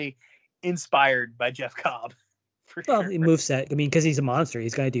clearly inspired by Jeff Cobb. Well, he moveset. I mean, because he's a monster,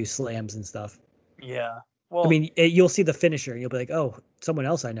 he's going to do slams and stuff. Yeah. Well, I mean, you'll see the finisher, and you'll be like, oh, someone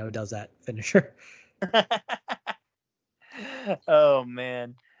else I know does that finisher. Oh,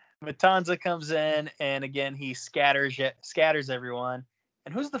 man. Matanza comes in, and again, he scatters everyone.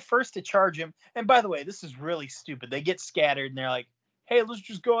 And who's the first to charge him? And by the way, this is really stupid. They get scattered, and they're like, hey, let's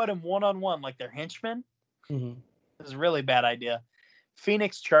just go at him one-on-one like they're henchmen. Mm-hmm. This is a really bad idea.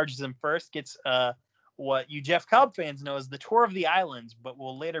 Phoenix charges him first, gets what you Jeff Cobb fans know as the Tour of the Islands, but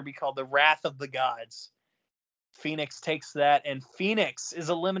will later be called the Wrath of the Gods. Phoenix takes that, and Phoenix is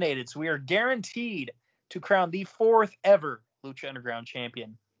eliminated. So we are guaranteed to crown the 4th ever Lucha Underground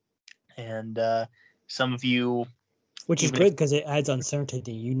champion. And some of you... Which is good, because it adds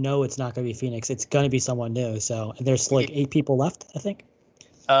uncertainty. You know it's not going to be Phoenix. It's going to be someone new. So there's like 8 people left, I think.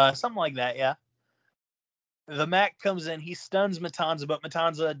 Something like that, yeah. The Mac comes in. He stuns Matanza, but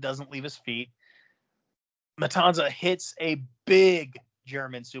Matanza doesn't leave his feet. Matanza hits a big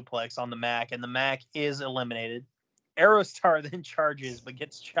German suplex on the Mac, and the Mac is eliminated. Aerostar then charges, but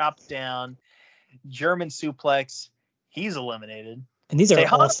gets chopped down. German suplex. He's eliminated. And these are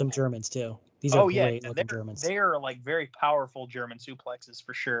awesome Germans, too. These are great looking Germans. They are like very powerful German suplexes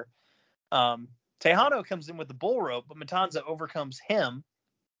for sure. Tejano comes in with the bull rope, but Matanza overcomes him.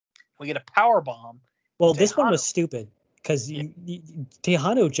 We get a power bomb. Well, this one was stupid because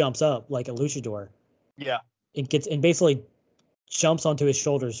Tejano jumps up like a luchador. Yeah. And basically jumps onto his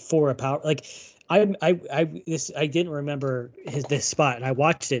shoulders for a power. Like I didn't remember this spot, and I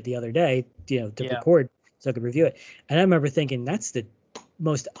watched it the other day, to record so I could review it. And I remember thinking, that's the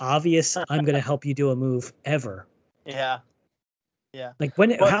most obvious I'm going to help you do a move ever. Yeah. Yeah. Like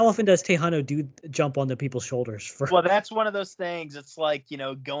how often does Tejano jump onto people's shoulders? Well, that's one of those things. It's like,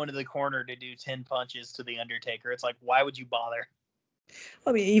 going to the corner to do 10 punches to the Undertaker. It's like, why would you bother?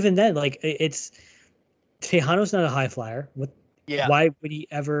 I mean, even then, like Tejano's not a high flyer. Why would he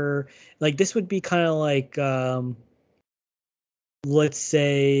ever, like, this would be kind of like, let's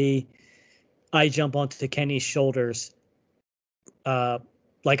say I jump onto Kenny's shoulders,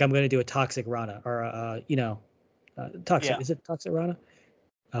 like I'm going to do a Toxic Rana or, Toxic. Yeah. Is it Toxic Rana?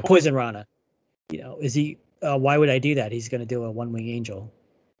 Poison Rana. Is he, why would I do that? He's going to do a One Wing Angel.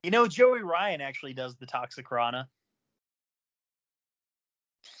 Joey Ryan actually does the Toxic Rana.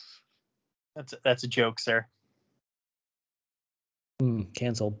 That's a joke, sir.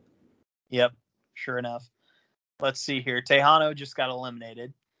 Canceled. Yep, sure enough. Let's see here. Tejano just got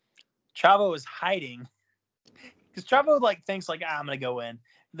eliminated. Chavo is hiding because Chavo thinks I'm gonna go in.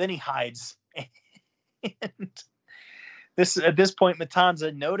 Then he hides. And at this point,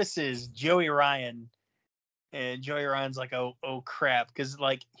 Matanza notices Joey Ryan, and Joey Ryan's like, oh crap, because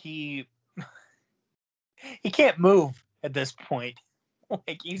he can't move at this point.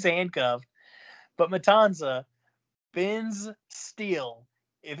 He's handcuffed. But Matanza bends steel.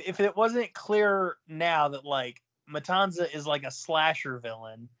 If it wasn't clear now that Matanza is like a slasher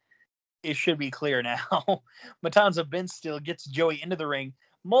villain, it should be clear now. Matanza bends steel, gets Joey into the ring,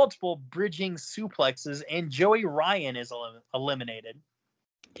 multiple bridging suplexes, and Joey Ryan is eliminated.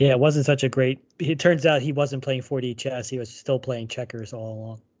 Yeah, it wasn't such a great... It turns out he wasn't playing 4D chess. He was still playing checkers all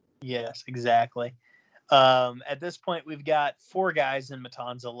along. Yes, exactly. At this point, we've got 4 guys in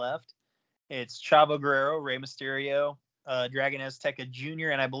Matanza left. It's Chavo Guerrero, Rey Mysterio, Dragon Azteca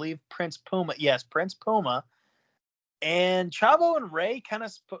Jr., and I believe Prince Puma. Yes, Prince Puma. And Chavo and Rey kind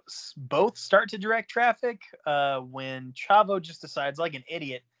of both start to direct traffic when Chavo just decides, like an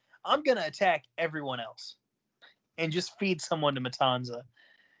idiot, I'm going to attack everyone else and just feed someone to Matanza.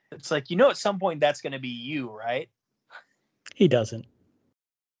 It's like, at some point that's going to be you, right? He doesn't.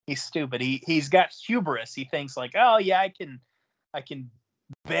 He's stupid. He's got hubris. He thinks like, oh yeah, I can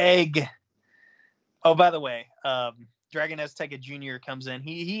beg. Oh, by the way, Dragon Azteca Jr. comes in.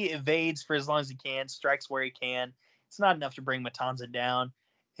 He evades for as long as he can, strikes where he can. It's not enough to bring Matanza down,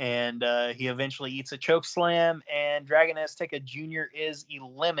 and he eventually eats a choke slam, and Dragon Azteca Jr. is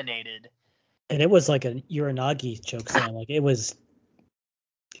eliminated. And it was like a Uranagi choke slam. Like it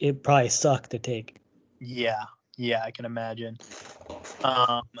probably sucked to take. Yeah, I can imagine.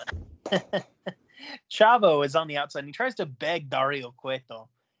 Chavo is on the outside, and he tries to beg Dario Cueto,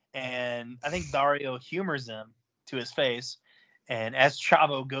 and I think Dario humors him to his face. And as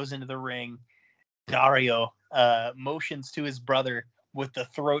Chavo goes into the ring, Dario motions to his brother with the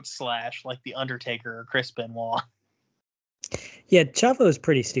throat slash like the Undertaker or Chris Benoit. Yeah, Chavo is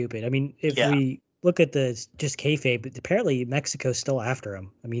pretty stupid. I mean, if we look at the just kayfabe, apparently Mexico's still after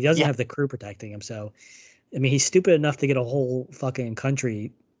him. I mean, he doesn't have the crew protecting him, so I mean, he's stupid enough to get a whole fucking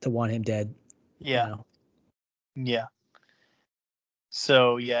country to want him dead. Yeah. You know? Yeah.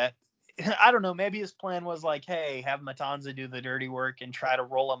 So, I don't know. Maybe his plan was like, hey, have Matanza do the dirty work and try to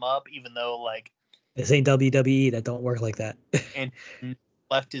roll him up, even though, like... This ain't WWE. That don't work like that. And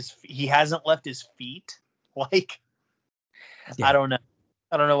he hasn't left his feet. Like, I don't know.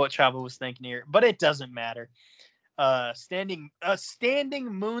 I don't know what Chavo was thinking here, but it doesn't matter. Standing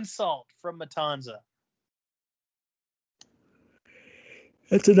moonsault from Matanza.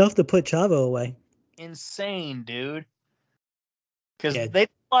 That's enough to put Chavo away. Insane, dude. Because they did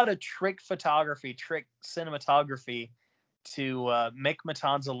a lot of trick cinematography to make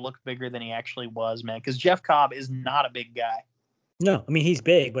Matanza look bigger than he actually was, man. Because Jeff Cobb is not a big guy. No, I mean, he's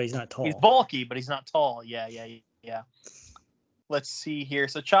big, but he's not tall. He's bulky, but he's not tall. Yeah. Let's see here.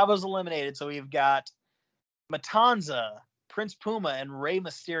 So Chavo's eliminated. So we've got Matanza, Prince Puma, and Rey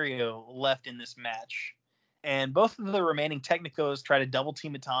Mysterio left in this match. And both of the remaining Technicos try to double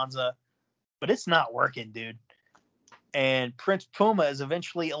team Matanza, but it's not working, dude. And Prince Puma is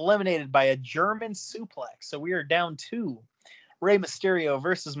eventually eliminated by a German suplex. So we are down to Rey Mysterio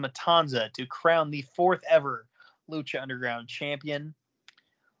versus Matanza to crown the 4th ever Lucha Underground champion.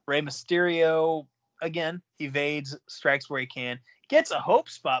 Rey Mysterio, again, evades, strikes where he can. Gets a hope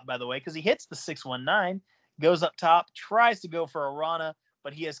spot, by the way, because he hits the 619, goes up top, tries to go for a Rana,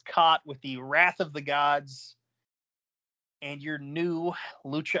 but he is caught with the Wrath of the Gods. And your new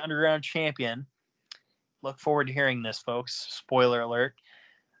Lucha Underground champion. Look forward to hearing this, folks. Spoiler alert.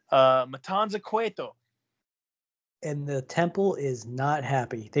 Matanza Cueto. And the Temple is not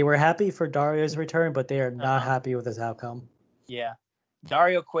happy. They were happy for Dario's return, but they are not happy with his outcome. Yeah.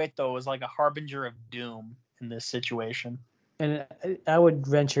 Dario Cueto was like a harbinger of doom in this situation. And I would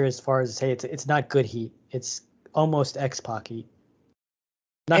venture as far as to say it's not good heat. It's almost X-Pac heat.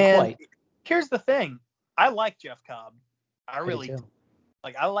 Not quite. Here's the thing. I like Jeff Cobb. I really do.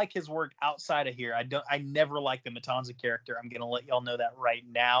 Like, I like his work outside of here. I never liked the Matanza character. I'm going to let y'all know that right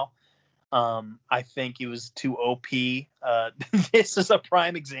now. I think he was too OP. This is a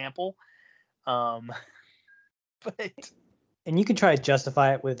prime example. But and you can try to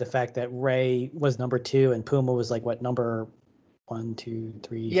justify it with the fact that Ray was number 2 and Puma was like what, number 1, 2,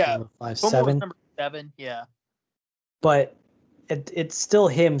 3, 4, 5, Puma 7. Was number 7, yeah. But it's still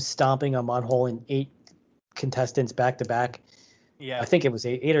him stomping a mud hole in 8 contestants back to back. Yeah, I think it was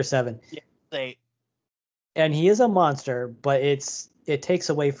 8 or 7. Yeah, 8. And he is a monster, but it takes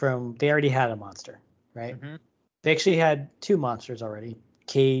away from, they already had a monster, right? Mm-hmm. They actually had 2 monsters already,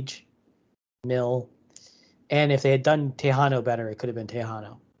 Cage, Mill, and if they had done Tejano better, it could have been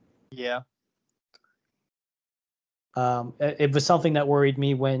Tejano. Yeah. It was something that worried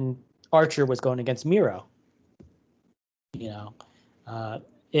me when Archer was going against Miro. You know,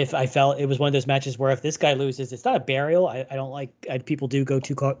 if I felt it was one of those matches where if this guy loses, it's not a burial. I don't like people do go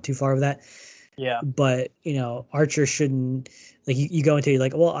too far with that. Yeah. But, you know, Archer shouldn't, like, you go into,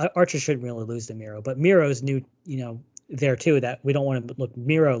 like, well, Archer shouldn't really lose to Miro. But Miro's new, you know, there too, that we don't want to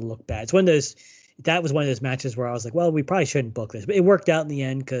Miro look bad. It's one of those, that was one of those matches where I was like, well, we probably shouldn't book this. But it worked out in the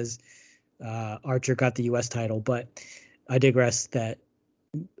end because Archer got the U.S. title. But I digress that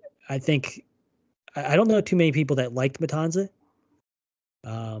I think, I don't know too many people that liked Matanza.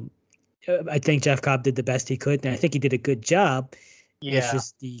 I think Jeff Cobb did the best he could, and I think he did a good job. Yeah. It's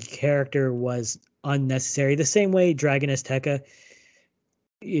just the character was unnecessary. The same way Dragon Azteca,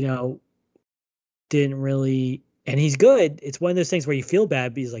 you know, didn't really, and he's good. It's one of those things where you feel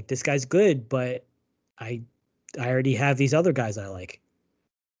bad, but he's like, this guy's good, but I already have these other guys I like.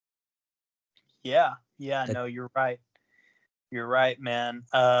 Yeah. No, you're right. You're right, man.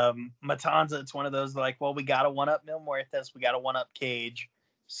 Matanza, it's one of those like, well, we got to one up Mil Muertes, we got to one up Cage,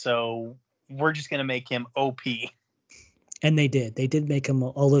 so we're just gonna make him OP. And they did. They did make him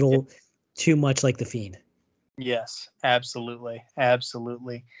a little too much like the Fiend. Yes, absolutely.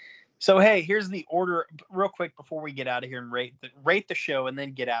 Absolutely. So, hey, here's the order real quick before we get out of here and rate the show and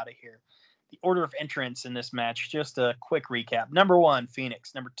then get out of here. The order of entrance in this match, just a quick recap. Number 1,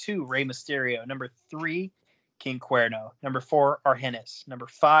 Phoenix. Number 2, Rey Mysterio. Number 3, King Cuerno. Number 4, Argenis. Number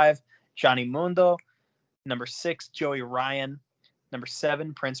 5, Johnny Mundo. Number 6, Joey Ryan. Number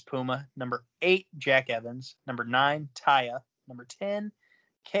 7, Prince Puma. Number 8, Jack Evans. Number 9, Taya. Number 10,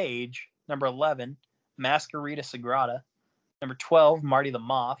 Cage. Number 11, Masquerita Sagrada. Number 12, Marty the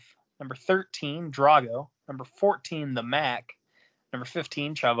Moth. Number 13, Drago. Number 14, The Mac. Number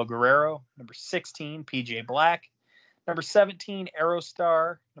 15, Chavo Guerrero. Number 16, PJ Black. Number 17,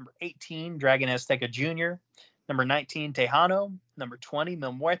 Aerostar. Number 18, Dragon Azteca Jr. Number 19, Tejano. Number 20,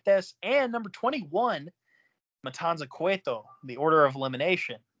 Mil Muertes. And number 21, Matanza Cueto, the order of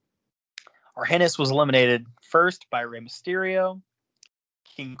elimination. Argenis was eliminated first by Rey Mysterio.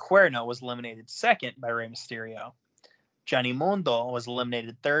 King Cuerno was eliminated second by Rey Mysterio. Johnny Mundo was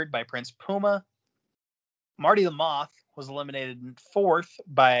eliminated third by Prince Puma. Marty the Moth was eliminated fourth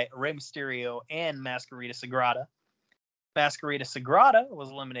by Rey Mysterio and Masquerita Sagrada. Masquerita Sagrada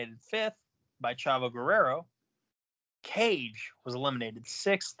was eliminated fifth by Chavo Guerrero. Cage was eliminated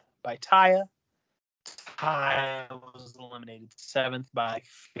sixth by Taya. Taya was eliminated seventh by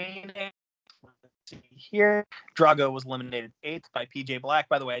Phoenix. Let's see here. Drago was eliminated eighth by PJ Black.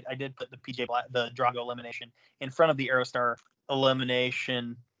 By the way, I did put the Drago elimination in front of the Aerostar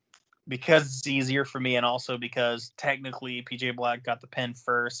elimination because it's easier for me, and also because technically PJ Black got the pin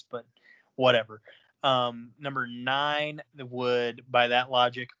first, but whatever. Number 9 would, by that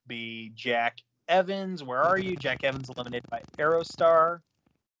logic, be Jack Evans. Where are you? Jack Evans eliminated by Aerostar.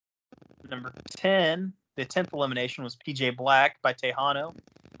 Number 10, the 10th elimination was PJ Black by Tejano.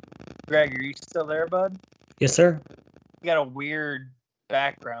 Greg, are you still there, bud? Yes, sir. You got a weird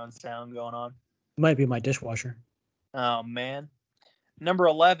background sound going on. It might be my dishwasher. Oh, man. Number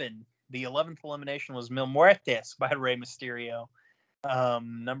 11, the 11th elimination was Mil Muertes by Rey Mysterio.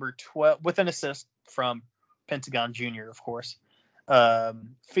 Number 12, with an assist from Pentagon Jr., of course.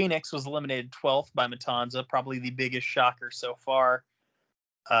 Phoenix was eliminated 12th by Matanza, probably the biggest shocker so far.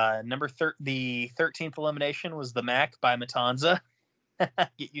 The 13th elimination was the Mac by Matanza.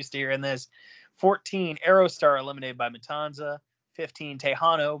 Get used to hearing this. 14, Aerostar eliminated by Matanza. 15,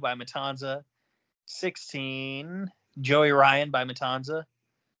 Tejano by Matanza. 16, Joey Ryan by Matanza.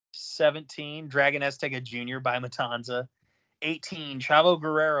 17, Dragon Azteca Jr. by Matanza. 18, Chavo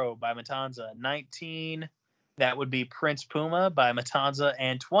Guerrero by Matanza. 19, that would be Prince Puma by Matanza.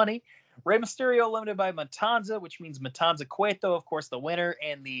 And 20, Rey Mysterio eliminated by Matanza, which means Matanza Cueto, of course, the winner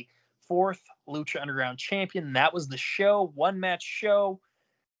and the 4th Lucha Underground champion. That was the show, one-match show.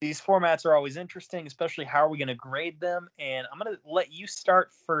 These formats are always interesting, especially how are we going to grade them. And I'm going to let you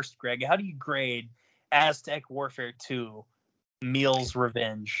start first, Greg. How do you grade Aztec Warfare 2, Meal's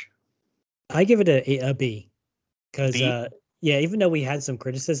Revenge? I give it a B. Because, even though we had some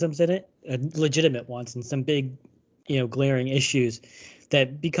criticisms in it, legitimate ones, and some big, glaring issues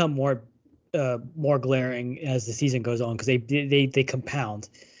that become more glaring as the season goes on because they compound.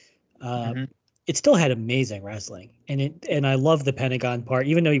 It still had amazing wrestling, and I love the Pentagon part,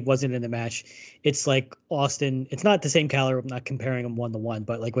 even though he wasn't in the match. It's like Austin. It's not the same caliber. I'm not comparing them 1-to-1,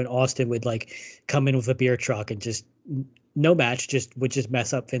 but like when Austin would like come in with a beer truck and just no match would just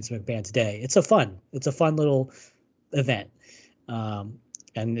mess up Vince McMahon's day. It's a fun little event.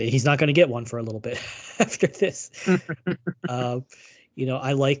 And he's not going to get one for a little bit after this.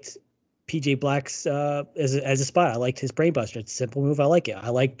 I liked PJ Black's as a spot. I liked his brainbuster. It's a simple move. I like it. I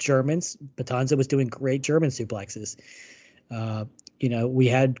like Germans. Matanza was doing great German suplexes. We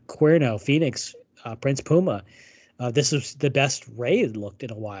had Cuerno, Phoenix, Prince Puma. This was the best Rey had looked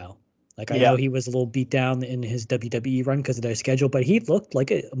in a while. I know he was a little beat down in his WWE run because of their schedule, but he looked like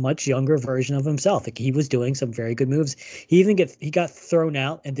a much younger version of himself. Like he was doing some very good moves. He got thrown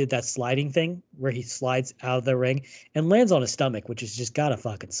out and did that sliding thing where he slides out of the ring and lands on his stomach, which is just gotta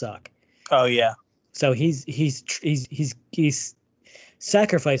fucking suck. Oh yeah. So he's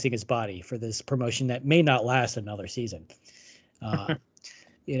sacrificing his body for this promotion that may not last another season.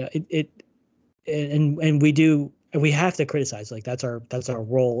 We have to criticize, like that's our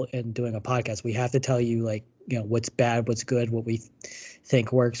role in doing a podcast. We have to tell you what's bad, what's good, what we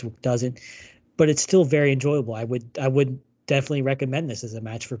think works, what doesn't. But it's still very enjoyable. I would definitely recommend this as a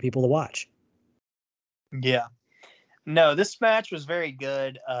match for people to watch. Yeah. No, this match was very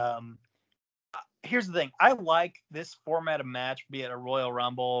good. Here's the thing. I like this format of match, be it a Royal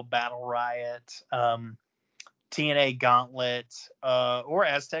Rumble, Battle Riot, TNA Gauntlet, or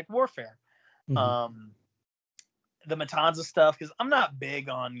Aztec Warfare. Mm-hmm. the Matanza stuff, because I'm not big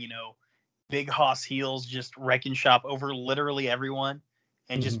on, big Hoss heels just wrecking shop over literally everyone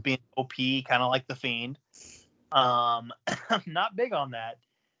and just being OP, kind of like the Fiend. I'm not big on that.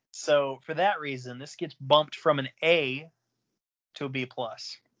 So for that reason, this gets bumped from an A to a B+.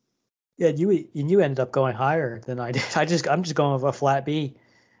 Yeah, you ended up going higher than I did. I'm just going with a flat B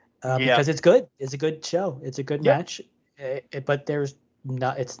because it's good. It's a good show. It's a good match, but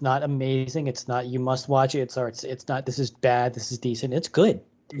it's not amazing. It's not you must watch it. It's not this is bad. This is decent. It's good.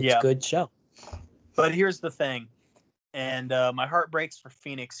 It's a good show. But here's the thing, and my heart breaks for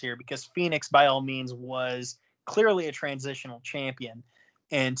Phoenix here because Phoenix, by all means, was clearly a transitional champion.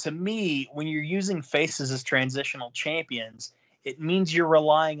 And to me, when you're using faces as transitional champions, it means you're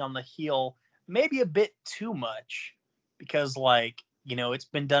relying on the heel maybe a bit too much because, it's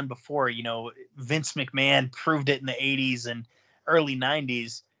been done before. Vince McMahon proved it in the 80s and early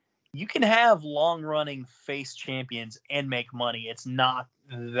 90s. You can have long-running face champions and make money. It's not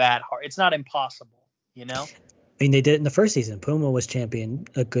that hard. It's not impossible, I mean, they did it in the first season. Puma was champion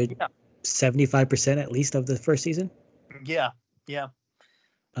a good 75% at least of the first season. Yeah.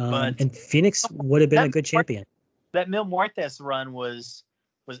 And Phoenix would have been a good champion. That Mil Muertes run was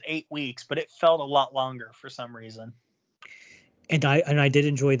 8 weeks, but it felt a lot longer for some reason. And I did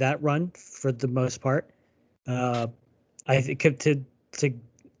enjoy that run for the most part. I think to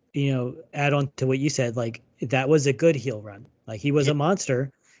add on to what you said, that was a good heel run. He was a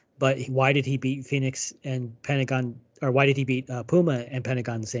monster, but why did he beat Phoenix and Pentagon, or why did he beat Puma and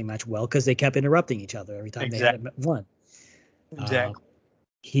Pentagon in the same match? Well, because they kept interrupting each other every time they had one. Exactly.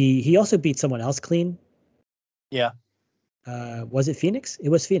 He also beat someone else clean. Yeah. Was it Phoenix? It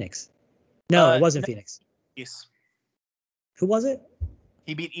was Phoenix. No, it wasn't Phoenix. Yes. Who was it?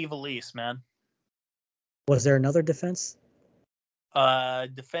 He beat Ivelisse, man. Was there another defense?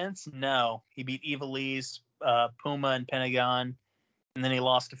 Defense? No. He beat Ivelisse, Puma, and Pentagon, and then he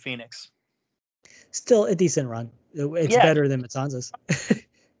lost to Phoenix. Still a decent run. It's better than Matanza's.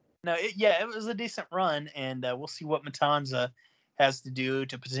 No, it was a decent run, and we'll see what Matanza has to do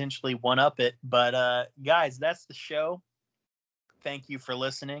to potentially one-up it. But, guys, that's the show. Thank you for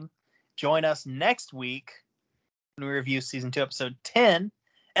listening. Join us next week when we review Season 2, Episode 10.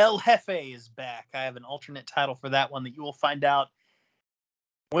 El Jefe is back. I have an alternate title for that one that you will find out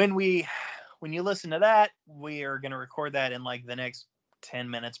when you listen to that. We are going to record that in the next 10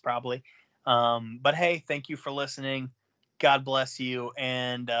 minutes probably. But hey, thank you for listening. God bless you.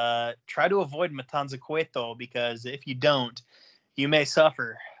 And try to avoid Matanza Cueto, because if you don't, you may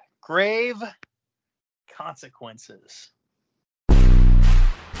suffer grave consequences.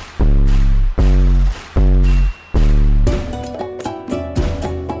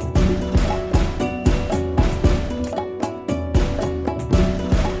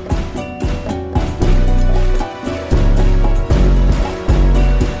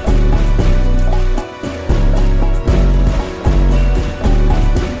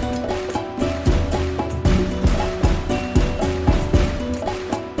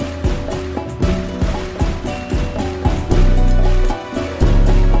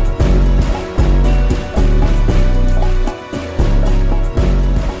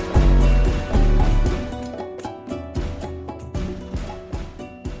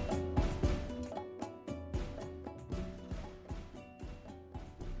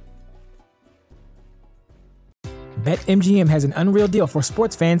 BetMGM has an unreal deal for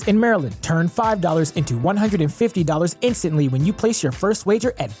sports fans in Maryland. Turn $5 into $150 instantly when you place your first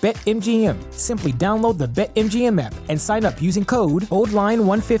wager at BetMGM. Simply download the BetMGM app and sign up using code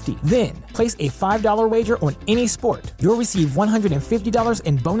OldLine150. Then, place a $5 wager on any sport. You'll receive $150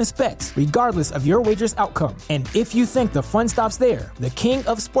 in bonus bets, regardless of your wager's outcome. And if you think the fun stops there, the king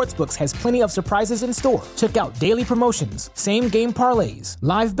of sportsbooks has plenty of surprises in store. Check out daily promotions, same-game parlays,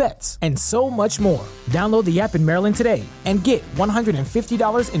 live bets, and so much more. Download the app in Maryland today and get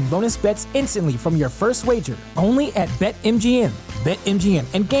 $150 in bonus bets instantly from your first wager. Only at BetMGM. BetMGM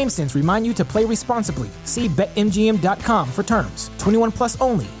and GameSense remind you to play responsibly. See BetMGM.com for terms. 21 plus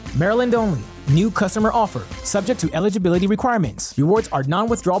only. Maryland only. New customer offer. Subject to eligibility requirements. Rewards are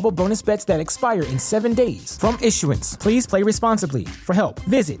non-withdrawable bonus bets that expire in 7 days. From issuance, please play responsibly. For help,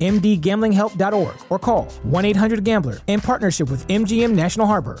 visit mdgamblinghelp.org or call 1-800-GAMBLER in partnership with MGM National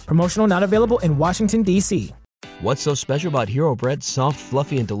Harbor. Promotional not available in Washington, D.C. What's so special about Hero Bread's soft,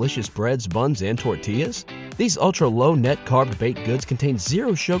 fluffy, and delicious breads, buns, and tortillas? These ultra-low net-carb baked goods contain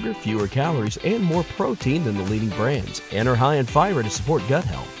zero sugar, fewer calories, and more protein than the leading brands, and are high in fiber to support gut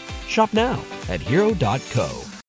health. Shop now at Hero.co.